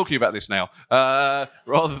 So we're talking about this now.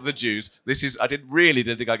 Rather than the Jews, I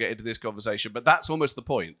didn't think I'd get into this conversation, but that's almost the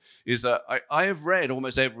point, is that I have read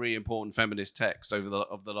almost every important feminist text over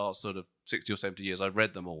the last sort of 60 or 70 years. I've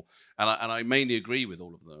read them all. And I mainly agree with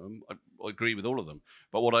all of them. I agree with all of them.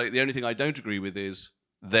 But the only thing I don't agree with is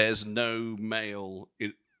there's no male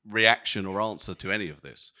reaction or answer to any of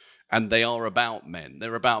this. And they are about men.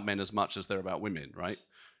 They're about men as much as they're about women, right?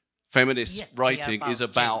 Feminist writing is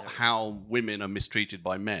about how women are mistreated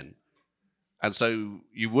by men. And so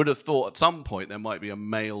you would have thought at some point there might be a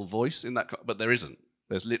male voice in that, but there isn't.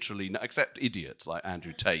 There's literally no, except idiots like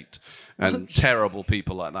Andrew Tate and terrible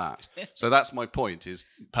people like that. So that's my point, is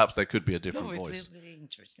perhaps there could be a different voice. Very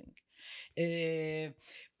interesting.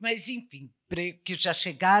 Mas, enfim, que já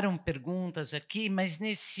chegaram perguntas aqui, mas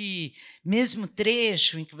nesse mesmo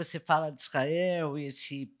trecho em que você fala de Israel,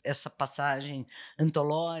 essa passagem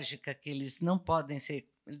antológica, que eles não podem ser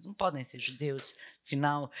judeus,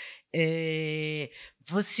 afinal,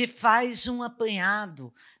 você faz um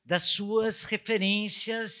apanhado das suas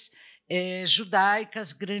referências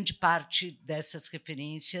judaicas, grande parte dessas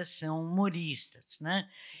referências são humoristas, né?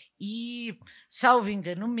 E, salvo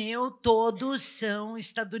engano meu, todos são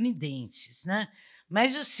estadunidenses, né?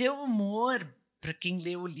 Mas o seu humor, para quem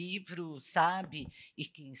lê o livro sabe, e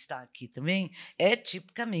quem está aqui também, é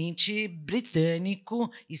tipicamente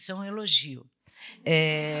britânico, isso é um elogio.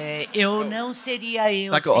 Eu não seria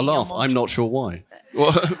eu That got a laugh. I'm not sure why.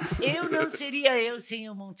 Eu não seria eu sem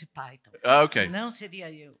o Monty Python. Okay. Não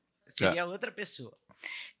seria eu. Seria outra pessoa.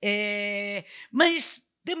 Mas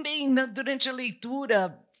também, durante a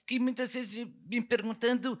leitura, fiquei muitas vezes me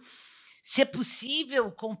perguntando se é possível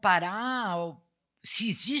comparar, se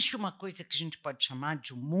existe uma coisa que a gente pode chamar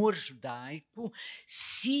de humor judaico,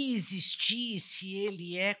 se existir, se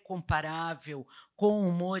ele é comparável com o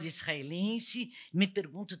humor israelense. Me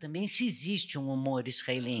pergunto também se existe um humor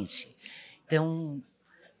israelense. Então,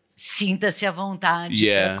 sinta-se à vontade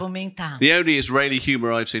para comentar. The only Israeli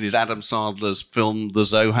humor I've seen is Adam Sandler's film The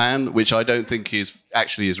Zohan, which I don't think is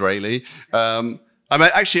actually Israeli. I mean,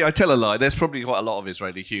 actually, I tell a lie. There's probably quite a lot of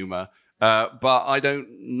Israeli humor, but I don't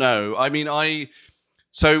know. I mean,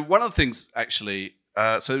 so one of the things, actually,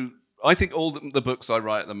 so I think all the books I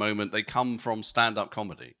write at the moment, they come from stand-up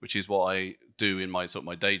comedy, which is what I do in my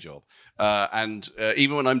my day job. And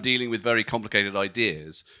even when I'm dealing with very complicated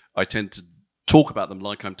ideas, I tend to talk about them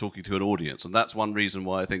like I'm talking to an audience. And that's one reason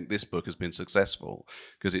why I think this book has been successful,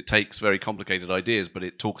 because it takes very complicated ideas, but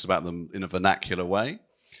it talks about them in a vernacular way.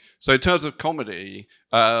 So in terms of comedy,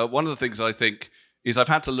 one of the things I think is I've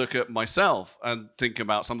had to look at myself and think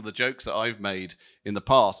about some of the jokes that I've made in the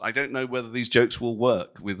past. I don't know whether these jokes will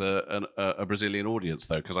work with a Brazilian audience,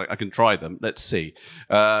 though, because I can try them. Let's see.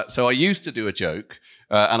 So I used to do a joke,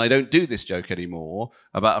 and I don't do this joke anymore,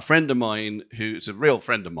 about a friend of mine who's a real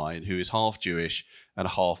friend of mine who is half Jewish and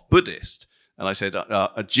half Buddhist. And I said,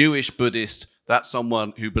 a Jewish Buddhist, that's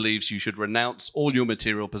someone who believes you should renounce all your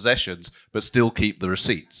material possessions, but still keep the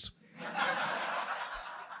receipts.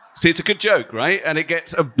 See, it's a good joke, right? And it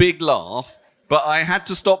gets a big laugh, but I had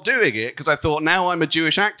to stop doing it because I thought, now I'm a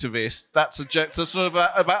Jewish activist, that's a joke, that's sort of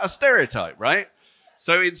about a stereotype, right?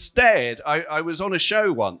 So instead, I was on a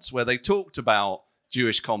show once where they talked about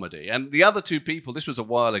Jewish comedy. And the other two people, this was a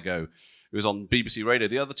while ago, it was on BBC Radio,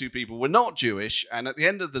 the other two people were not Jewish, and at the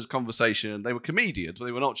end of the conversation, they were comedians, but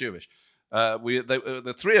they were not Jewish.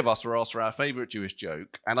 The three of us were asked for our favourite Jewish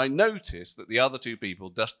joke, and I noticed that the other two people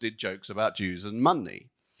just did jokes about Jews and money.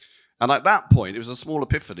 And at that point, it was a small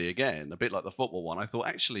epiphany again, a bit like the football one. I thought,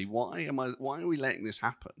 actually, why are we letting this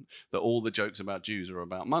happen, that all the jokes about Jews are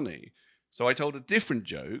about money? So I told a different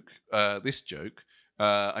joke, this joke.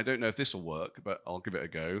 I don't know if this will work, but I'll give it a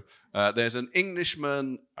go. There's an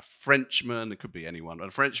Englishman, a Frenchman, it could be anyone, a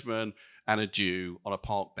Frenchman and a Jew on a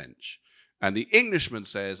park bench. And the Englishman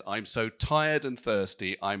says, I'm so tired and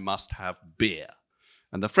thirsty, I must have beer.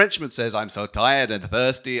 And the Frenchman says, I'm so tired and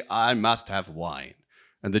thirsty, I must have wine.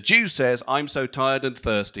 And the Jew says, I'm so tired and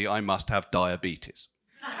thirsty, I must have diabetes.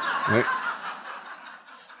 Right?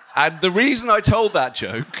 And the reason I told that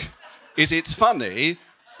joke is it's funny,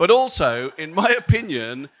 but also, in my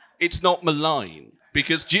opinion, it's not malign.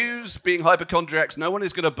 Because Jews, being hypochondriacs, no one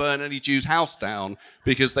is going to burn any Jew's house down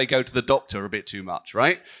because they go to the doctor a bit too much,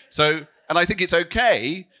 right? So, and I think it's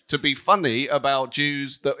okay to be funny about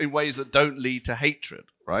Jews in ways that don't lead to hatred,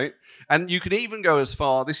 right? And you can even go as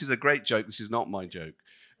far, this is a great joke, this is not my joke,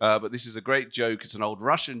 but this is a great joke, it's an old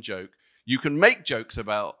Russian joke. You can make jokes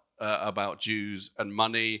about Jews and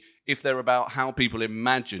money if they're about how people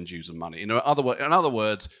imagine Jews and money. In other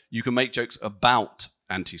words, you can make jokes about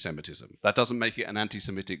anti-Semitism. That doesn't make it an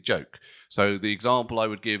anti-Semitic joke. So the example I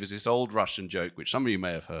would give is this old Russian joke, which some of you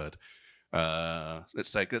may have heard.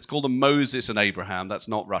 Let's call them Moses and Abraham. That's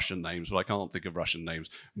not Russian names, but I can't think of Russian names.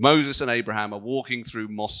 Moses and Abraham are walking through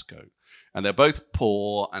Moscow, and they're both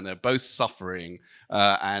poor, and they're both suffering,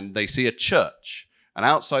 and they see a church. And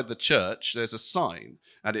outside the church, there's a sign,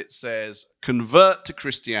 and it says, "Convert to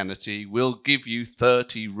Christianity, we'll give you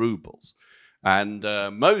 30 rubles." And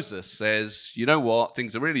Moses says, you know what,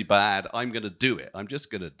 things are really bad, I'm going to do it. I'm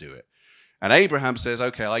just going to do it. And Abraham says,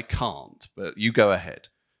 okay, I can't, but you go ahead.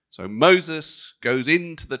 So Moses goes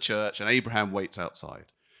into the church and Abraham waits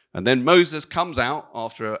outside. And then Moses comes out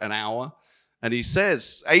after an hour and he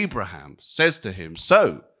says, Abraham says to him,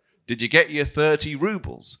 so, did you get your 30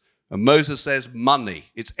 rubles? And Moses says, money.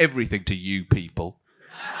 It's everything to you people.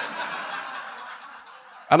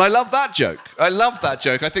 And I love that joke. I love that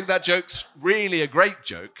joke. I think that joke's really a great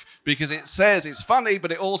joke because it says it's funny, but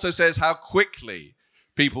it also says how quickly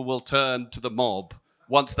people will turn to the mob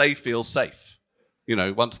once they feel safe. You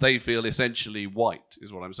know, once they feel essentially white,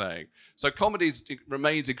 is what I'm saying. So comedy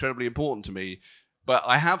remains incredibly important to me, but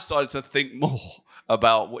I have started to think more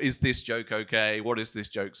about, is this joke okay? What is this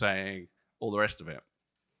joke saying? All the rest of it.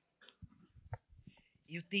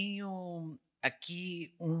 Eu tenho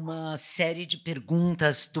aqui uma série de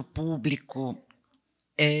perguntas do público,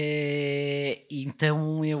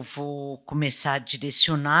 então eu vou começar a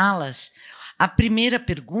direcioná-las. A primeira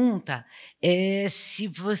pergunta é se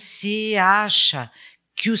você acha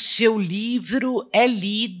que o seu livro é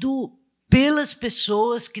lido pelas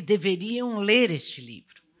pessoas que deveriam ler este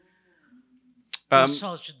livro. Ou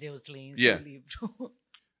só os judeus leem o seu livro?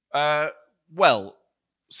 Well,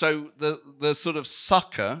 so the sort of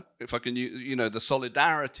succor, if I can use, you know, the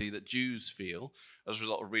solidarity that Jews feel as a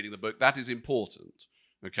result of reading the book, that is important,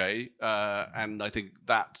 okay? And I think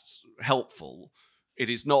that's helpful. It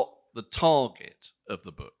is not the target of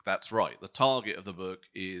the book. That's right. The target of the book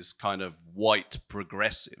is kind of white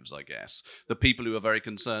progressives, I guess. The people who are very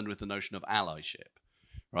concerned with the notion of allyship,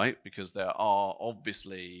 right? Because there are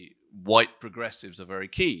obviously white progressives are very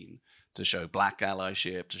keen to show black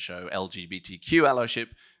allyship, to show LGBTQ allyship.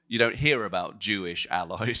 You don't hear about Jewish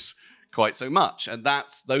allies quite so much. And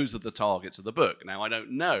those are the targets of the book. Now, I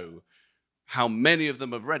don't know how many of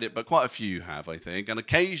them have read it, but quite a few have, I think. And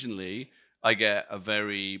occasionally I get a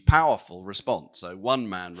very powerful response. So one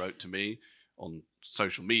man wrote to me on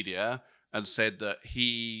social media and said that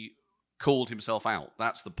he called himself out.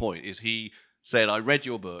 That's the point, is he said, I read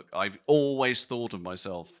your book. I've always thought of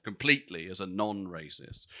myself completely as a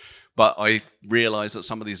non-racist. But I realized that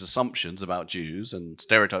some of these assumptions about Jews and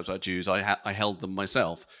stereotypes about Jews, I held them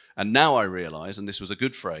myself. And now I realize, and this was a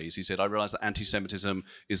good phrase, he said, I realize that anti-Semitism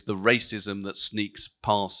is the racism that sneaks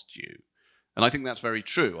past you. And I think that's very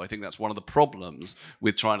true. I think that's one of the problems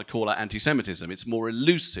with trying to call out anti-Semitism. It's more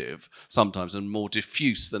elusive sometimes and more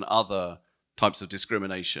diffuse than other types of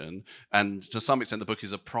discrimination. And to some extent, the book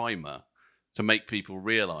is a primer to make people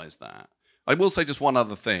realize that. I will say just one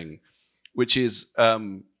other thing, which is,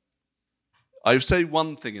 I say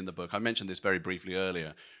one thing in the book, I mentioned this very briefly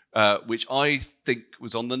earlier, which I think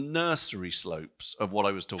was on the nursery slopes of what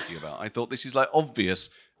I was talking about. I thought this is like obvious.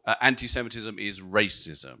 Anti-Semitism is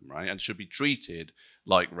racism, right? And should be treated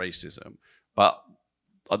like racism. But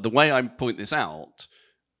the way I point this out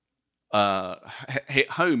hit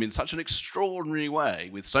home in such an extraordinary way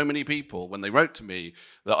with so many people when they wrote to me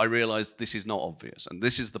that I realized this is not obvious. And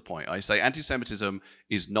this is the point. I say anti-Semitism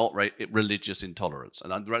is not religious intolerance.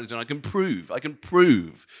 And I can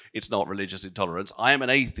prove it's not religious intolerance. I am an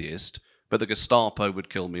atheist, but the Gestapo would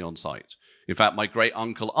kill me on sight. In fact, my great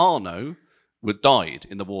uncle Arno died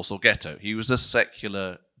in the Warsaw Ghetto. He was a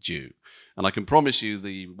secular Jew. And I can promise you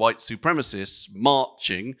the white supremacists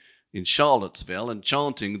marching in Charlottesville and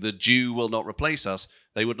chanting, the Jew will not replace us,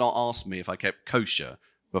 they would not ask me if I kept kosher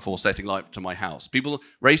before setting light to my house.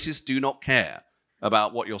 Racists do not care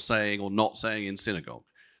about what you're saying or not saying in synagogue.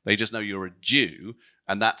 They just know you're a Jew,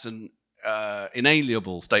 and that's an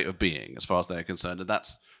inalienable state of being as far as they're concerned, and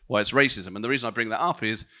that's why it's racism. And the reason I bring that up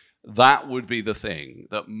is that would be the thing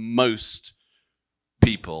that most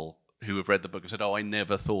people who have read the book have said, oh, I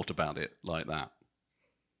never thought about it like that.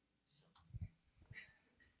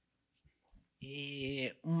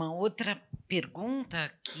 Uma outra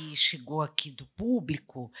pergunta que chegou aqui do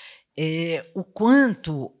público é o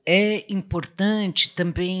quanto é importante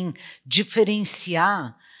também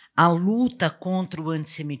diferenciar a luta contra o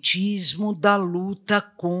antissemitismo da luta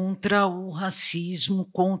contra o racismo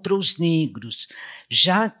contra os negros,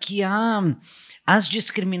 já que as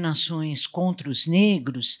discriminações contra os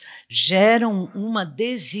negros geram uma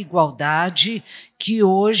desigualdade que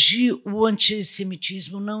hoje o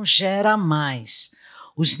antissemitismo não gera mais.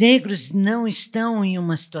 Os negros não estão em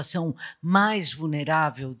uma situação mais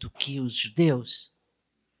vulnerável do que os judeus?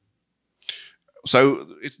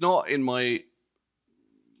 So it's not in my...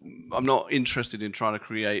 I'm not interested in trying to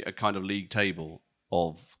create a kind of league table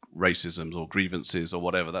of racisms or grievances or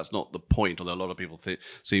whatever. That's not the point, although a lot of people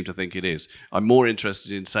seem to think it is. I'm more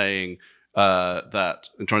interested in saying that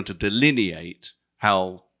and trying to delineate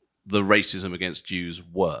how the racism against Jews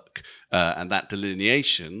work. And that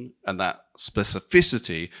delineation and that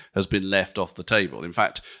specificity has been left off the table. In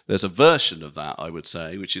fact, there's a version of that, I would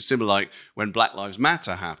say, which is similar, like when Black Lives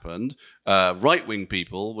Matter happened, right-wing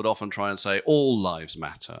people would often try and say all lives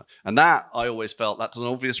matter. And that, I always felt, that's an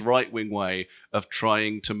obvious right-wing way of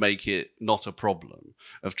trying to make it not a problem,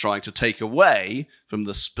 of trying to take away from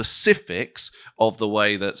the specifics of the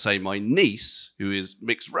way that, say, my niece, who is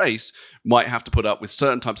mixed race, might have to put up with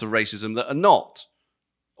certain types of racism that are not.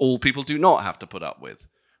 All people do not have to put up with.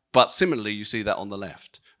 But similarly, you see that on the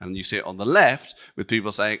left. And you see it on the left with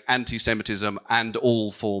people saying anti-Semitism and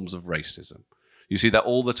all forms of racism. You see that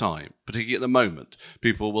all the time, particularly at the moment.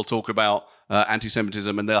 People will talk about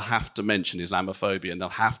anti-Semitism and they'll have to mention Islamophobia and they'll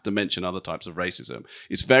have to mention other types of racism.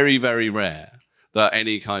 It's very, very rare that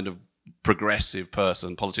any kind of progressive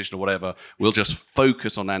person, politician or whatever, will just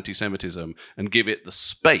focus on anti-Semitism and give it the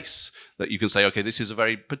space that you can say, okay, this is a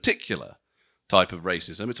very particular type of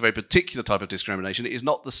racism. It's a very particular type of discrimination. It is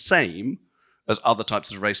not the same as other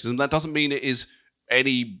types of racism. That doesn't mean it is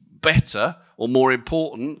any better or more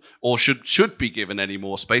important or should be given any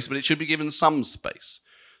more space, but it should be given some space.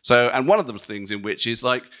 So, and one of the things in which is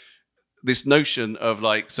like this notion of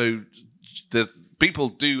like, so the people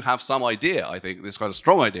do have some idea, I think, this kind of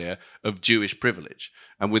strong idea of Jewish privilege.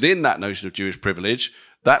 And within that notion of Jewish privilege,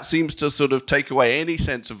 that seems to sort of take away any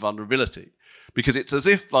sense of vulnerability, because it's as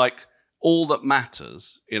if like all that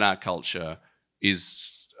matters in our culture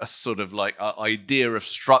is a sort of like an idea of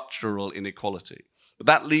structural inequality. But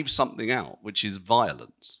that leaves something out, which is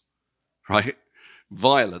violence, right?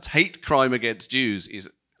 Violence, hate crime against Jews is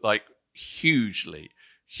like hugely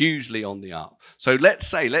on the up. So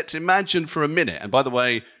let's imagine for a minute, and by the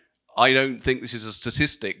way, I don't think this is a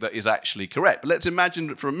statistic that is actually correct, but let's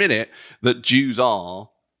imagine for a minute that Jews are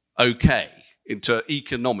okay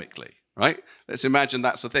economically, right? Let's imagine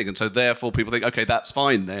that's the thing. And so therefore people think, okay, that's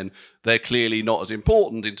fine then. They're clearly not as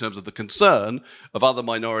important in terms of the concern of other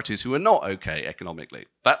minorities who are not okay economically.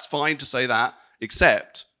 That's fine to say that,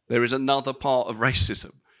 except there is another part of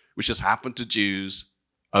racism which has happened to Jews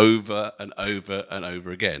over and over and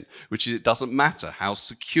over again, which is it doesn't matter how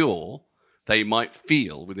secure they might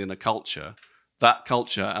feel within a culture, that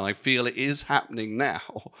culture, and I feel it is happening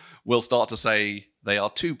now, will start to say they are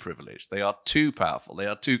too privileged, they are too powerful, they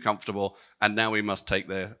are too comfortable, and now we must take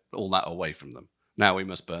all that away from them. Now we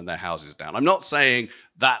must burn their houses down. I'm not saying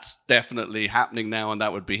that's definitely happening now and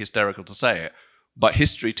that would be hysterical to say it, but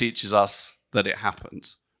history teaches us that it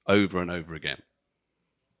happens over and over again.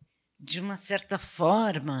 De uma certa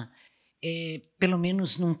forma, pelo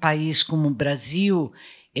menos num país como o Brasil,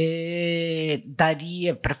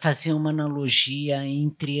 daria para fazer uma analogia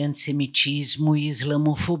entre antissemitismo e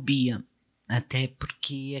islamofobia, até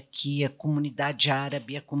porque aqui a comunidade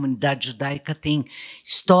árabe e a comunidade judaica têm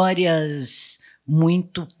histórias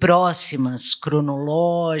muito próximas,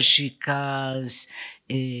 cronológicas,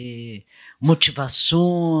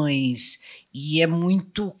 motivações, e é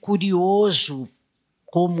muito curioso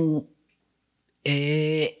como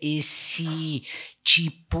esse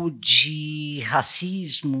tipo de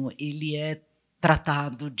racismo ele é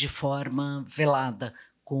tratado de forma velada,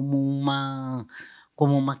 como uma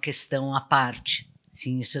questão à parte.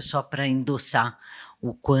 Sim, isso é só para endossar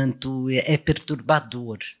o quanto é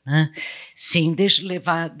perturbador, né? Sem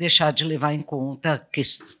deixar de levar em conta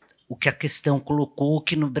o que a questão colocou,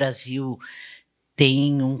 que no Brasil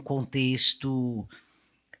tem um contexto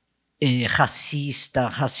racista,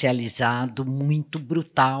 racializado, muito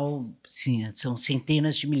brutal. Sim, são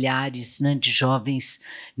centenas de milhares, né, de jovens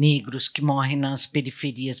negros que morrem nas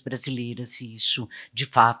periferias brasileiras, e isso, de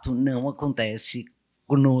fato, não acontece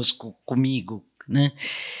conosco, comigo, né?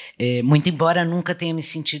 Muito embora nunca tenha me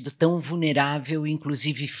sentido tão vulnerável,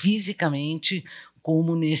 inclusive fisicamente,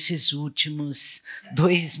 como nesses últimos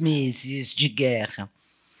 2 meses de guerra.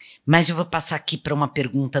 Mas eu vou passar aqui para uma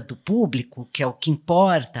pergunta do público, que é o que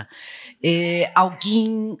importa.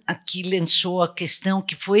 Alguém aqui lançou a questão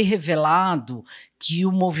que foi revelado que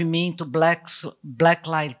o movimento Black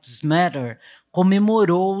Lives Matter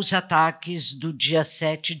comemorou os ataques do dia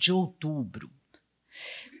 7 de outubro.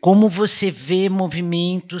 Como você vê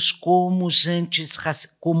movimentos como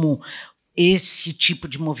esse tipo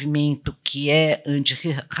de movimento que é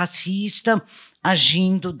antirracista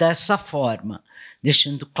agindo dessa forma?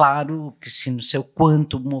 Deixando claro que, se não sei o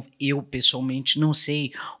quanto, eu pessoalmente não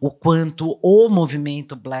sei o quanto o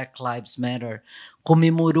movimento Black Lives Matter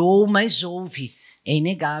comemorou, mas houve, é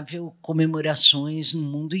inegável, comemorações no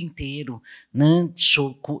mundo inteiro, né,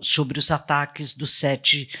 sobre os ataques do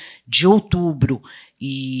 7 de outubro.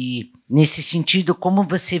 E, nesse sentido, como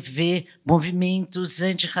você vê movimentos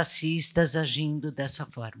antirracistas agindo dessa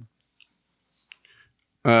forma?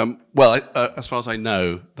 Well, as far as I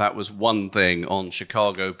know, that was one thing on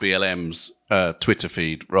Chicago BLM's Twitter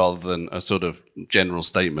feed rather than a sort of general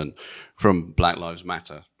statement from Black Lives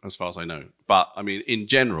Matter, as far as I know. But, I mean, in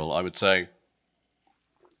general, I would say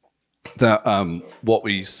that what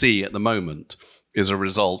we see at the moment is a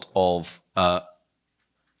result of a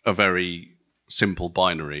very simple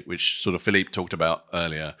binary, which sort of Philippe talked about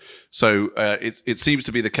earlier. So it seems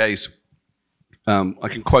to be the case. I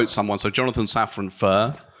can quote someone. So Jonathan Safran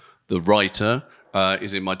Foer, the writer,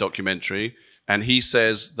 is in my documentary, and he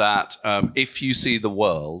says that if you see the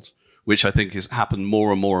world, which I think has happened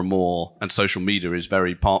more and more and more, and social media is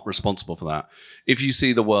very responsible for that. If you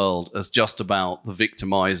see the world as just about the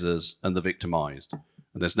victimizers and the victimized,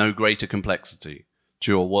 and there's no greater complexity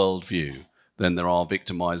to your worldview than there are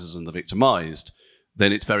victimizers and the victimized,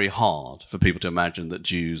 then it's very hard for people to imagine that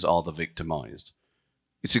Jews are the victimized.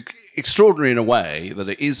 It's extraordinary in a way that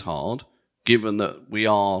it is hard, given that we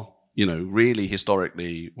are, you know, really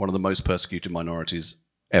historically one of the most persecuted minorities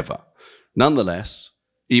ever. Nonetheless,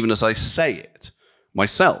 even as I say it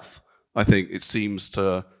myself, I think it seems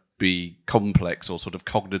to be complex or sort of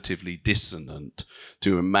cognitively dissonant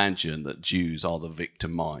to imagine that Jews are the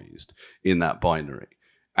victimized in that binary.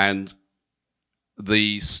 And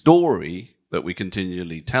the story that we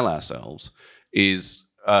continually tell ourselves is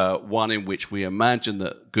one in which we imagine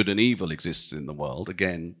that good and evil exists in the world.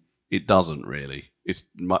 Again, it doesn't really. It's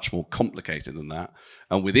much more complicated than that.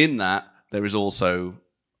 And within that, there is also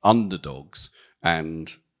underdogs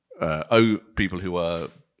and people who are,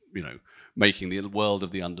 you know, making the world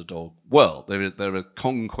of the underdog world. There are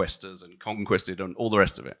conquestors and conquested and all the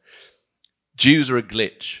rest of it. Jews are a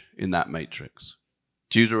glitch in that matrix.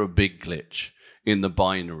 Jews are a big glitch in the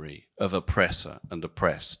binary of oppressor and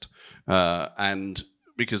oppressed. And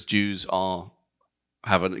because Jews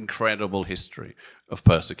have an incredible history of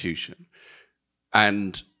persecution.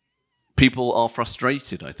 And people are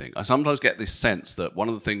frustrated, I think. I sometimes get this sense that one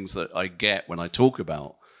of the things that I get when I talk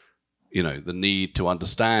about, you know, the need to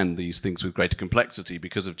understand these things with greater complexity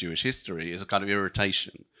because of Jewish history is a kind of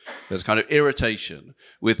irritation. There's a kind of irritation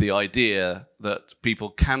with the idea that people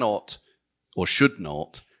cannot or should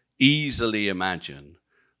not easily imagine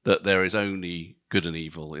that there is only good and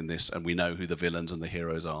evil in this, and we know who the villains and the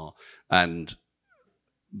heroes are. And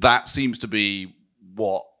that seems to be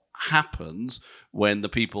what happens when the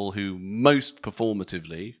people who most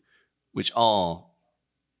performatively, which are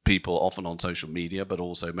people often on social media, but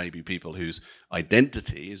also maybe people whose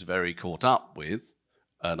identity is very caught up with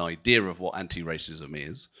an idea of what anti-racism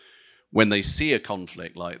is, when they see a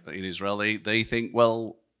conflict like in Israel, they think,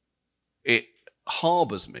 well, it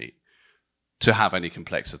harbors me to have any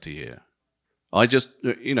complexity here. I just,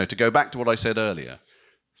 you know, to go back to what I said earlier,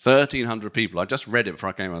 1,300 people, I just read it before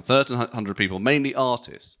I came on, 1,300 people, mainly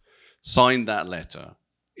artists, signed that letter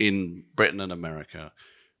in Britain and America.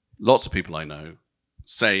 Lots of people I know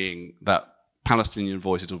saying that Palestinian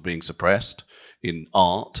voices were being suppressed in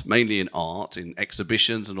art, mainly in art, in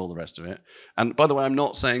exhibitions and all the rest of it. And by the way, I'm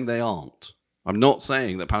not saying they aren't. I'm not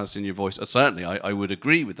saying that Palestinian voices, certainly I would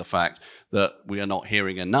agree with the fact that we are not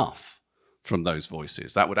hearing enough from those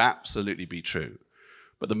voices. That would absolutely be true.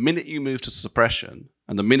 But the minute you move to suppression,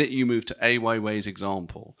 and the minute you move to Ai Weiwei's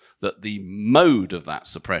example, that the mode of that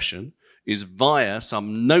suppression is via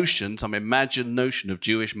some notion, some imagined notion of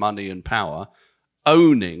Jewish money and power,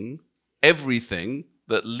 owning everything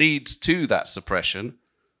that leads to that suppression,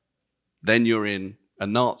 then you're in a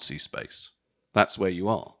Nazi space. That's where you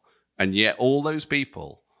are. And yet all those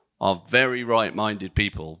people are very right-minded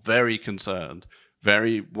people, very concerned,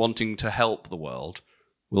 very wanting to help the world,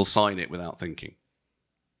 will sign it without thinking.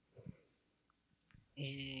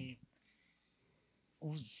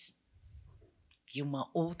 Aqui uma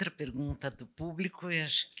outra pergunta do público, e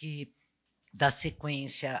acho que dá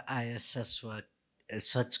sequência a essa sua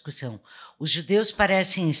discussão. Os judeus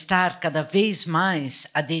parecem estar cada vez mais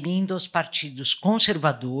aderindo aos partidos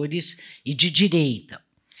conservadores e de direita.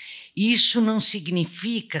 Isso não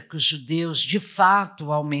significa que os judeus de fato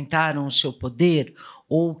aumentaram o seu poder,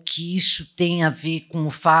 ou que isso tem a ver com o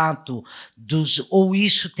fato dos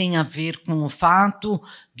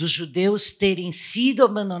judeus terem sido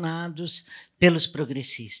abandonados pelos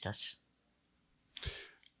progressistas?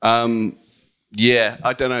 Yeah,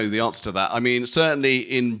 I don't know the answer to that. I mean, certainly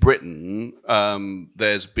in Britain,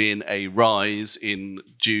 there's been a rise in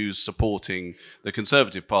Jews supporting the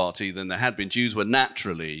Conservative Party than there had been. Jews were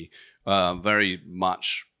naturally very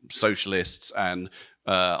much socialists, and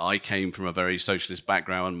I came from a very socialist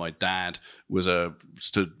background. My dad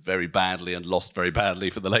stood very badly and lost very badly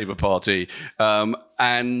for the Labour Party.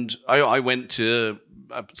 And I went to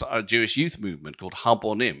a Jewish youth movement called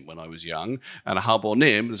Habonim when I was young. And a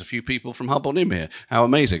Habonim, there's a few people from Habonim here. How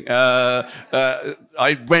amazing.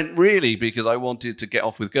 I went really because I wanted to get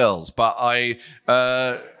off with girls. But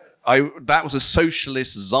that was a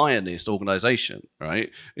socialist Zionist organization,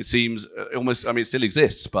 right? It seems almost, I mean, it still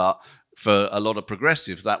exists, but for a lot of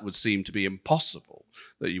progressives, that would seem to be impossible,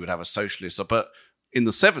 that you would have a socialist. But in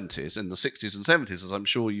the 70s, in the 60s and 70s, as I'm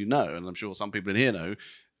sure you know, and I'm sure some people in here know,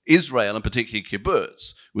 Israel, and particularly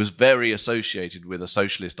kibbutz, was very associated with a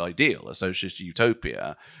socialist ideal, a socialist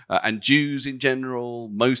utopia. And Jews in general,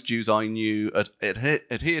 most Jews I knew,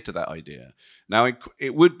 adhere to that idea. Now,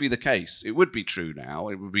 it would be the case, it would be true now,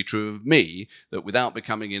 it would be true of me, that without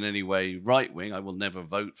becoming in any way right-wing, I will never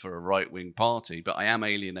vote for a right-wing party, but I am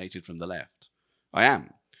alienated from the left. I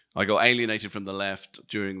am. I got alienated from the left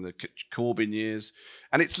during the Corbyn years.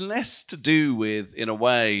 And it's less to do with, in a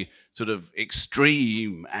way, sort of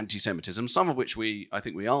extreme anti-Semitism, some of which I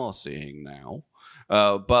think we are seeing now,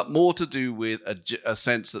 but more to do with a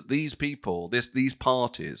sense that these people, these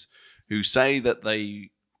parties who say that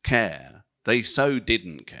they care, they so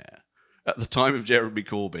didn't care. At the time of Jeremy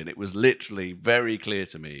Corbyn, it was literally very clear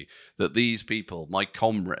to me that these people, my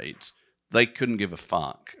comrades, they couldn't give a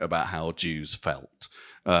fuck about how Jews felt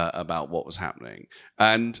about what was happening.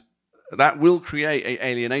 And that will create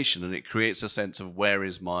alienation, and it creates a sense of where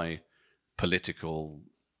is my political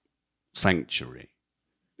sanctuary,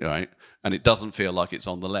 right? And it doesn't feel like it's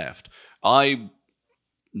on the left. I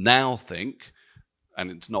now think,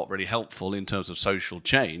 and it's not really helpful in terms of social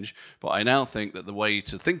change, but I now think that the way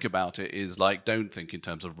to think about it is like, don't think in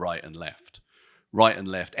terms of right and left. Right and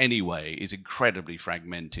left, anyway, is incredibly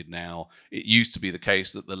fragmented now. It used to be the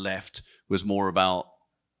case that the left was more about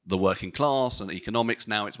the working class and economics.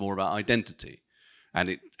 Now it's more about identity.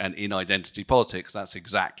 And in identity politics, that's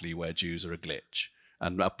exactly where Jews are a glitch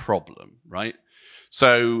and a problem, right?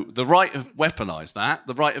 So the right have weaponized that.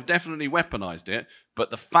 The right have definitely weaponized it. But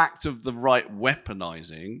the fact of the right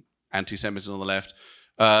weaponizing anti-Semitism on the left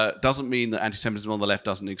doesn't mean that anti-Semitism on the left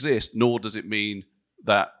doesn't exist, nor does it mean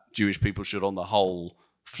that Jewish people should, on the whole,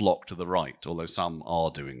 flock to the right, although some are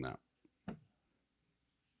doing that.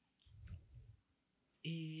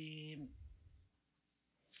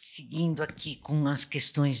 Seguindo aqui com as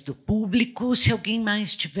questões do público, se alguém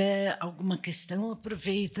mais tiver alguma questão,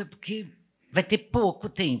 aproveita, porque vai ter pouco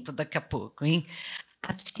tempo daqui a pouco, hein?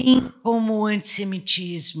 Assim como o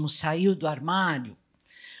antissemitismo saiu do armário,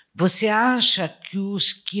 você acha que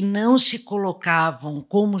os que não se colocavam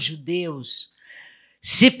como judeus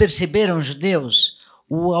se perceberam judeus?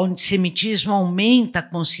 O antissemitismo aumenta a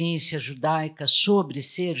consciência judaica sobre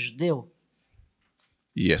ser judeu?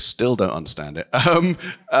 Yes, still don't understand it.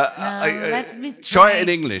 Let me try it in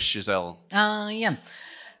English, Giselle. Yeah.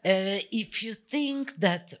 If you think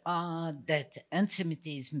that that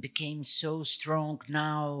anti-Semitism became so strong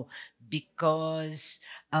now because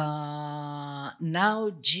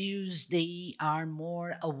now Jews, they are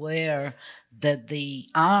more aware that they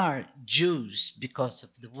are Jews because of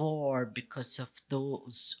the war, because of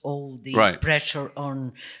all the pressure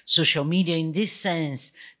on social media. In this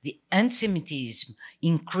sense, the anti-Semitism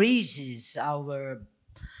increases our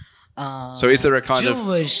so is there a kind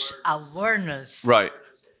Jewish awareness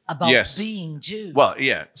about being Jew? Well,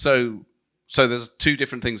 yeah. So there's two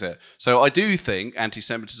different things there. So I do think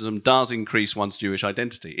anti-Semitism does increase one's Jewish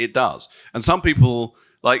identity. It does. And some people,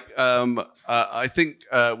 like, I think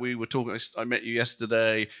we were talking, I met you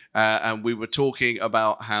yesterday, and we were talking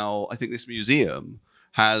about how I think this museum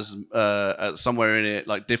has somewhere in it,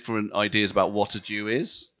 like, different ideas about what a Jew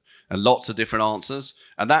is, and lots of different answers.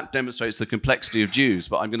 And that demonstrates the complexity of Jews.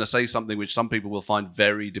 But I'm going to say something which some people will find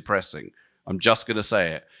very depressing. I'm just going to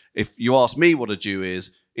say it. If you ask me what a Jew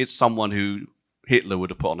is, it's someone who Hitler would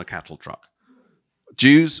have put on a cattle truck.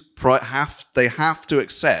 Jews have to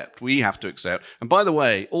accept, we have to accept, and by the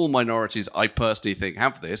way, all minorities, I personally think,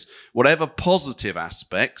 have this, whatever positive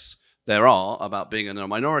aspects there are about being a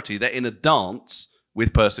minority, they're in a dance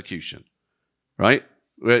with persecution, right?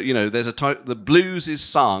 Where, you know, there's the blues is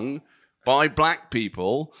sung by black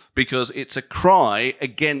people because it's a cry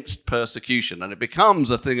against persecution, and it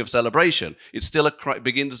becomes a thing of celebration. It's still a cry, it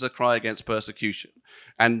begins as a cry against persecution.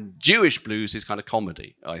 And Jewish blues is kind of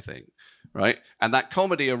comedy, I think, right? And that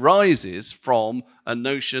comedy arises from a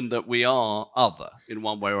notion that we are other in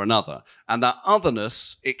one way or another. And that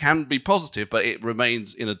otherness, it can be positive, but it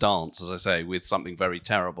remains in a dance, as I say, with something very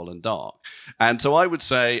terrible and dark. And so I would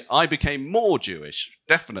say I became more Jewish,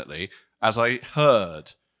 definitely, as I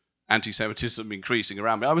heard anti-Semitism increasing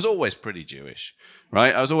around me. I was always pretty Jewish,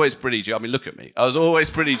 right? I was always pretty Jewish. I mean, look at me. I was always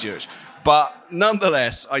pretty Jewish. But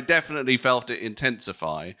nonetheless, I definitely felt it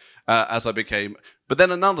intensify as I became... But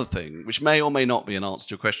then another thing, which may or may not be an answer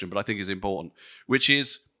to your question, but I think is important, which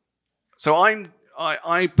is... So I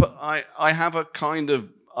have a kind of,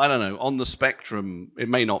 I don't know, on the spectrum, it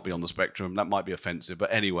may not be on the spectrum, that might be offensive,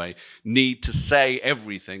 but anyway, need to say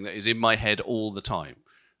everything that is in my head all the time.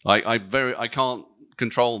 Like I can't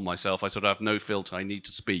control myself. I sort of have no filter. I need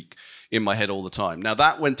to speak in my head all the time. Now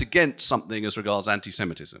that went against something as regards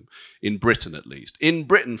anti-Semitism, in Britain at least. In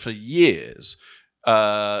Britain for years,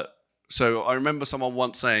 so I remember someone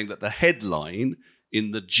once saying that the headline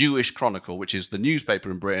in the Jewish Chronicle, which is the newspaper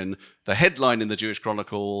in Britain, the headline in the Jewish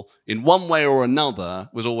Chronicle, in one way or another,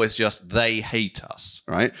 was always just, they hate us,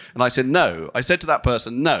 right? And I said, no. I said to that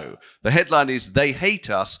person, no. The headline is, they hate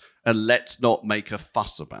us, and let's not make a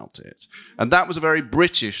fuss about it. And that was a very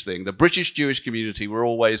British thing. The British Jewish community were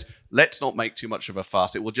always, let's not make too much of a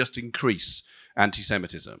fuss. It will just increase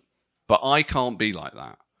anti-Semitism. But I can't be like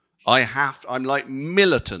that. I'm like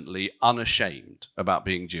militantly unashamed about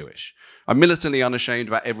being Jewish. I'm militantly unashamed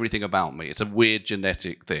about everything about me. It's a weird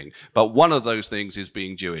genetic thing. But one of those things is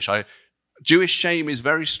being Jewish. Jewish shame is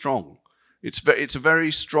very strong. It's a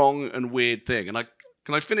very strong and weird thing. And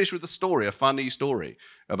can I finish with a story, a funny story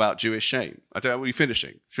about Jewish shame? Are we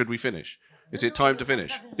finishing? Should we finish? Is it time to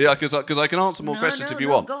finish? Yeah, because I can answer more questions if you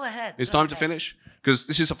want. Go ahead. It's time to finish? Because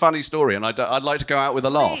this is a funny story, and I'd like to go out with a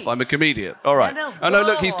laugh. Please. I'm a comedian. All right. No,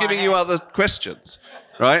 look, he's giving you other questions,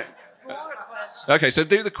 right? More questions. Okay, so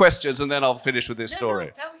do the questions, and then I'll finish with this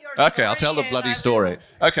story. Tell your Okay, I'll tell the bloody story.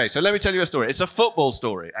 Okay, so let me tell you a story. It's a football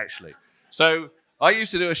story, actually. So I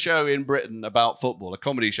used to do a show in Britain about football, a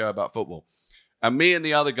comedy show about football. And me and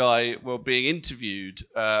the other guy were being interviewed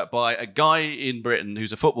by a guy in Britain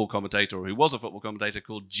who's a football commentator, or who was a football commentator,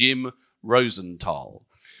 called Jim Rosenthal.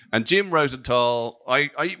 And Jim Rosenthal,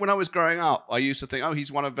 when I was growing up, I used to think, oh,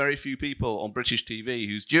 he's one of very few people on British TV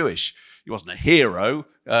who's Jewish. He wasn't a hero.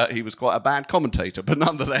 He was quite a bad commentator. But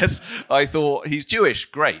nonetheless, I thought, he's Jewish.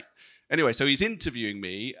 Great. Anyway, so he's interviewing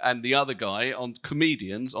me and the other guy on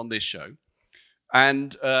comedians on this show.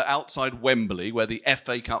 And outside Wembley, where the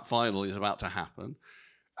FA Cup final is about to happen.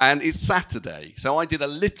 And it's Saturday. So I did a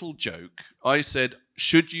little joke. I said,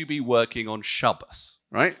 should you be working on Shabbos?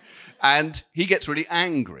 Right? And he gets really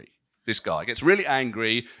angry. This guy gets really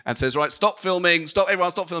angry and says, right, stop filming,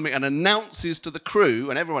 everyone stop filming, and announces to the crew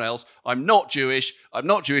and everyone else, I'm not Jewish,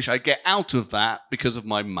 I get out of that because of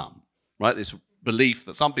my mum. Right? This belief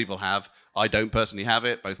that some people have. I don't personally have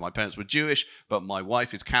it. Both my parents were Jewish, but my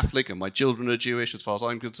wife is Catholic and my children are Jewish as far as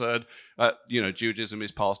I'm concerned. Judaism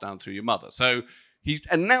is passed down through your mother. So he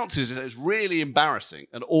announces it. It's really embarrassing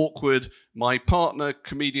and awkward. My partner,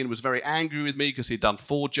 comedian, was very angry with me because he'd done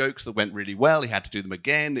 4 jokes that went really well. He had to do them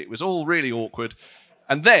again. It was all really awkward.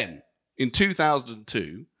 And then, in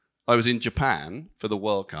 2002, I was in Japan for the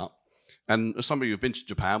World Cup. And as some of you who've been to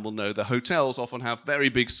Japan will know, the hotels often have very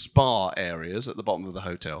big spa areas at the bottom of the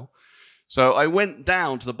hotel. So I went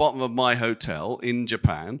down to the bottom of my hotel in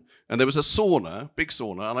Japan, and there was a sauna, big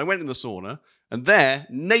sauna, and I went in the sauna, and there,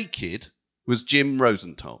 naked, was Jim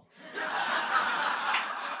Rosenthal.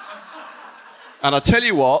 And I tell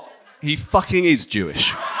you what, he fucking is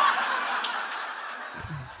Jewish.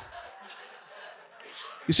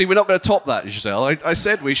 You see, we're not going to top that, Giselle. I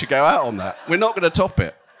said we should go out on that. We're not going to top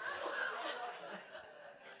it.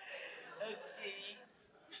 Okay,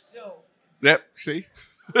 so... Yep, see?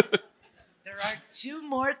 There are 2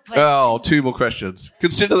 more questions. Oh, 2 more questions.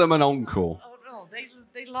 Consider them an encore. Oh, no,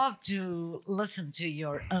 they love to listen to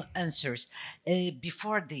your answers.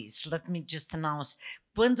 Before this, let me just announce,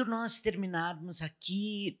 quando nós terminarmos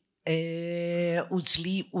aqui,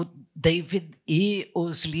 o David e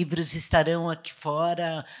os livros estarão aqui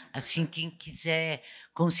fora, assim, quem quiser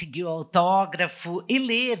conseguir o autógrafo e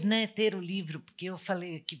ler, né, ter o livro, porque eu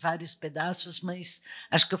falei aqui vários pedaços, mas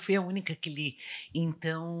acho que eu fui a única que li.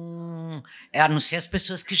 Então, a não ser as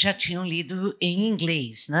pessoas que já tinham lido em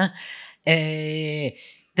inglês, né?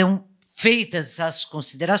 Então, feitas as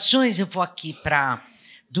considerações, eu vou aqui para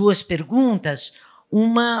 2 perguntas.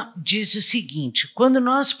 Uma diz o seguinte: quando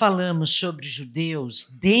nós falamos sobre judeus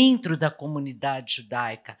dentro da comunidade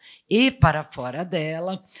judaica e para fora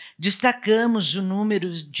dela, destacamos o número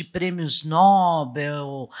de prêmios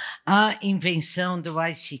Nobel, a invenção do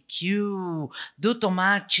ICQ, do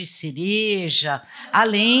tomate cereja,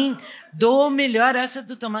 além do melhor, essa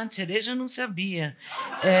do tomate cereja eu não sabia.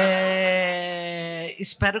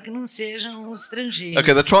 Espero que não seja um estrangeiro.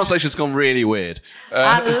 Okay, the translation's gone really weird.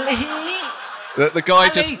 Além... The guy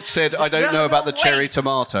just said, I don't know about the cherry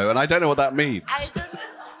tomato, and I don't know what that means. I don't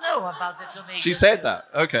know about the tomato. She said that.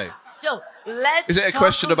 Okay. So let's. Is it a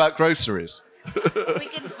question about groceries? We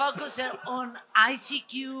can focus on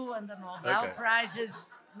ICQ and the Nobel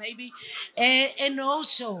Prizes, maybe. And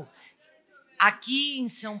also, aqui em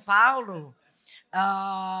São Paulo,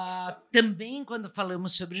 também, quando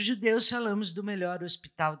falamos sobre judeus, falamos do melhor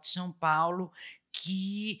hospital de São Paulo,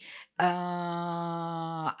 que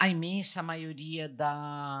a imensa maioria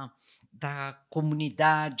da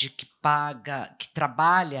comunidade que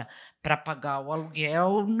trabalha para pagar o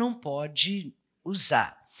aluguel não pode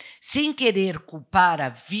usar. Sem querer culpar a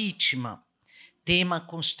vítima, tema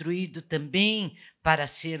construído também para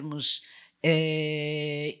sermos...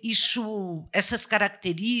 essas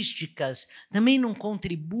características também não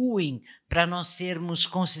contribuem para nós sermos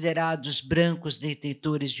considerados brancos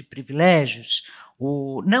detentores de privilégios?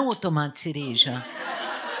 Não o tomate cereja.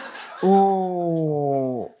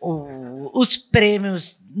 Os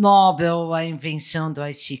prêmios Nobel, a invenção do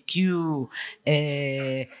ICQ,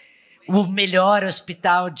 o melhor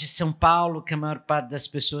hospital de São Paulo, que a maior parte das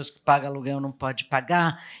pessoas que pagam aluguel não pode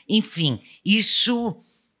pagar. Enfim, isso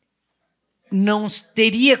não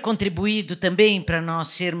teria contribuído também para nós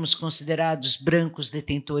sermos considerados brancos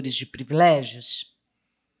detentores de privilégios?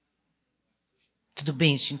 Tudo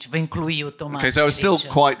bem, a gente vai incluir o tomate. Okay, so it was still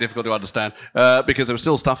quite difficult to understand because there was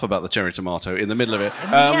still stuff about the cherry tomato in the middle of it.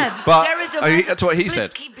 But cherry tomato, that's what he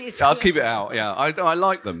said. Keep it I'll keep it out. Yeah, I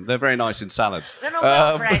like them. They're very nice in salads. The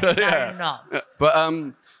Nobel Prizes are not.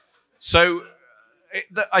 But so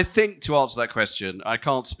I think to answer that question, I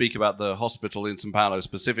can't speak about the hospital in São Paulo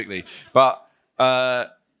specifically, but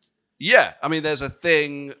yeah, I mean, there's a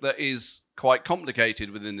thing that is quite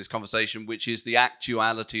complicated within this conversation, which is the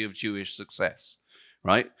actuality of Jewish success,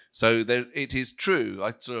 right? So it is true.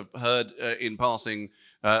 I sort of heard in passing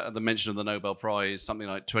the mention of the Nobel Prize, something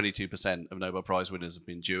like 22% of Nobel Prize winners have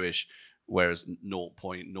been Jewish, whereas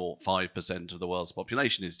 0.05% of the world's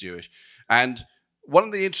population is Jewish. And one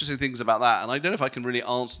of the interesting things about that, and I don't know if I can really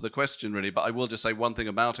answer the question really, but I will just say one thing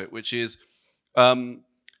about it, which is I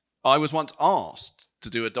was once asked to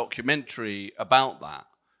do a documentary about that,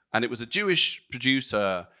 and it was a Jewish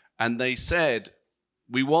producer, and they said,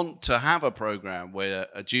 we want to have a program where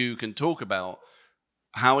a Jew can talk about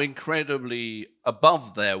how incredibly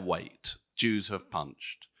above their weight Jews have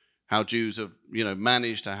punched, how Jews have,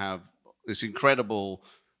 managed to have this incredible,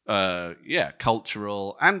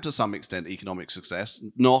 cultural and to some extent economic success.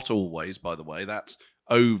 Not always, by the way, that's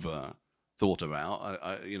over thought about.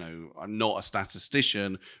 I'm not a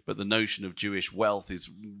statistician, but the notion of Jewish wealth is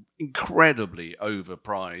incredibly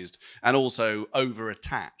overprized and also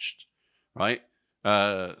over-attached, right?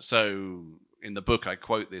 So in the book, I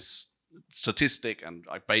quote this statistic, and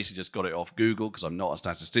I basically just got it off Google because I'm not a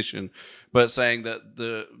statistician, but saying that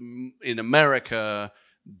in America,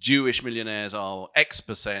 Jewish millionaires are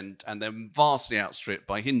X%, and they're vastly outstripped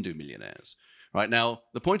by Hindu millionaires. Right now,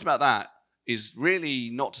 the point about that is really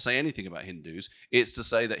not to say anything about Hindus. It's to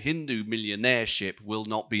say that Hindu millionaireship will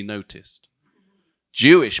not be noticed.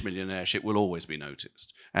 Jewish millionaireship will always be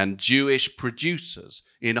noticed. And Jewish producers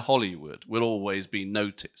in Hollywood will always be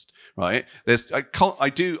noticed, right? I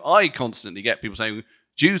constantly get people saying,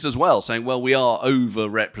 Jews as well, saying, well, we are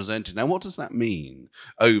overrepresented. Now, what does that mean,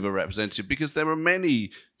 overrepresented? Because there are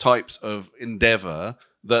many types of endeavor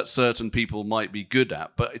that certain people might be good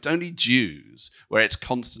at, but it's only Jews where it's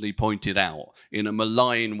constantly pointed out in a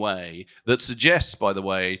malign way that suggests, by the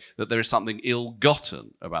way, that there is something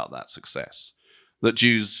ill-gotten about that success. That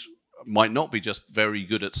Jews might not be just very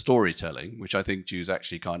good at storytelling, which I think Jews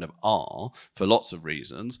actually kind of are for lots of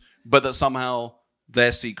reasons, but that somehow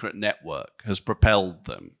their secret network has propelled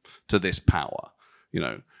them to this power.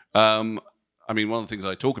 I mean, one of the things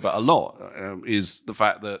I talk about a lot is the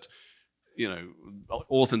fact that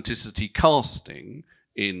authenticity casting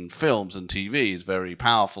in films and TV is very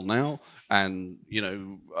powerful now, and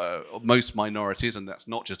most minorities, and that's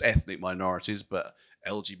not just ethnic minorities, but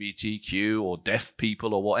LGBTQ or deaf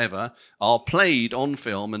people or whatever, are played on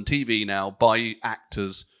film and TV now by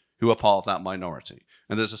actors who are part of that minority.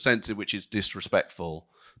 And there's a sense in which it's disrespectful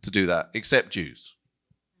to do that, except Jews.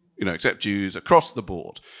 Except Jews across the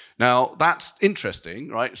board. Now, that's interesting,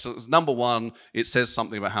 right? So, number one, it says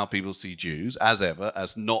something about how people see Jews, as ever,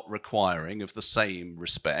 as not requiring of the same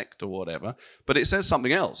respect or whatever. But it says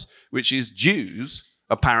something else, which is Jews,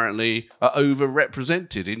 apparently, are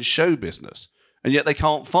overrepresented in show business. And yet they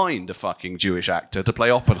can't find a fucking Jewish actor to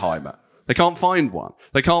play Oppenheimer. They can't find one.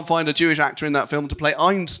 They can't find a Jewish actor in that film to play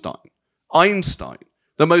Einstein. Einstein,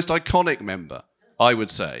 the most iconic member, I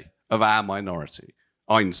would say, of our minority.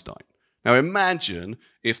 Einstein. Now imagine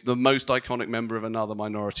if the most iconic member of another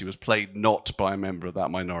minority was played not by a member of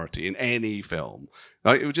that minority in any film.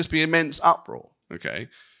 Right? It would just be immense uproar. Okay,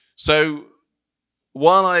 so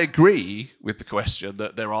while I agree with the question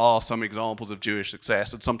that there are some examples of Jewish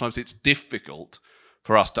success, and sometimes it's difficult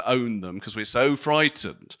for us to own them because we're so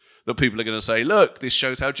frightened that people are going to say, look, this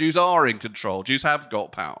shows how Jews are in control, Jews have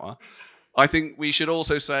got power, I think we should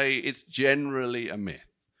also say it's generally a myth.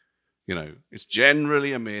 You know, it's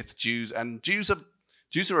generally a myth. Jews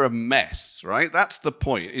are a mess, right? That's the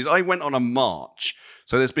point. Is I went on a march.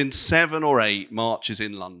 So there's been 7 or 8 marches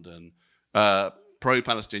in London,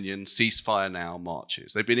 pro-Palestinian ceasefire now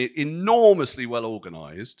marches. They've been enormously well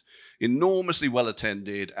organized, enormously well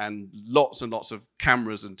attended, and lots of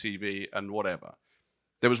cameras and TV and whatever.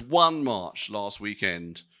 There was one march last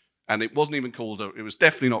weekend, and it wasn't even called it was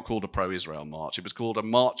definitely not called a pro-Israel march. It was called a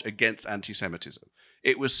march against anti-Semitism.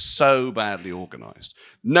 It was so badly organized.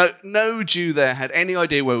 No Jew there had any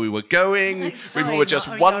idea where we were going. We were just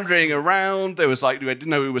wandering around. There was like, we didn't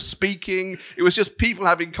know who was speaking. It was just people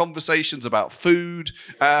having conversations about food.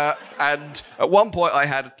 And at one point I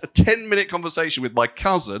had a 10-minute conversation with my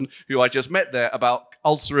cousin, who I just met there, about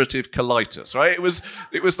ulcerative colitis, right? It was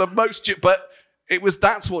the most, but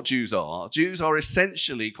that's what Jews are. Jews are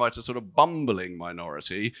essentially quite a sort of bumbling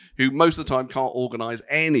minority who most of the time can't organize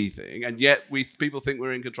anything, and yet people think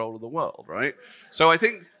we're in control of the world, right? So I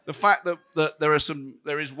think the fact that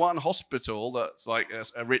there is one hospital that's like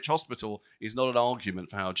a rich hospital is not an argument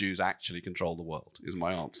for how Jews actually control the world, is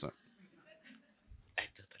my answer. I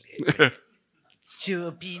totally agree. 2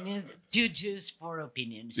 opinions, 2 Jews, 4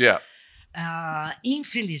 opinions. Yeah.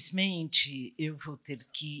 Infelizmente, eu vou ter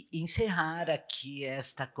que encerrar aqui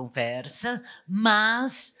esta conversa,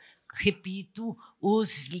 mas, repito,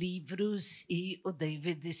 os livros e o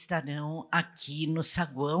David estarão aqui no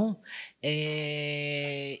saguão.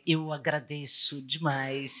 Eu agradeço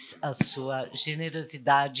demais a sua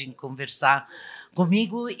generosidade em conversar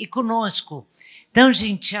comigo e conosco. Então,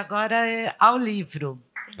 gente, agora é ao livro.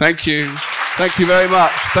 Thank you. Thank you very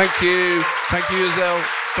much. Thank you. Thank you, Giselle.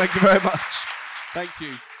 Thank you very much. Thank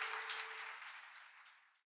you.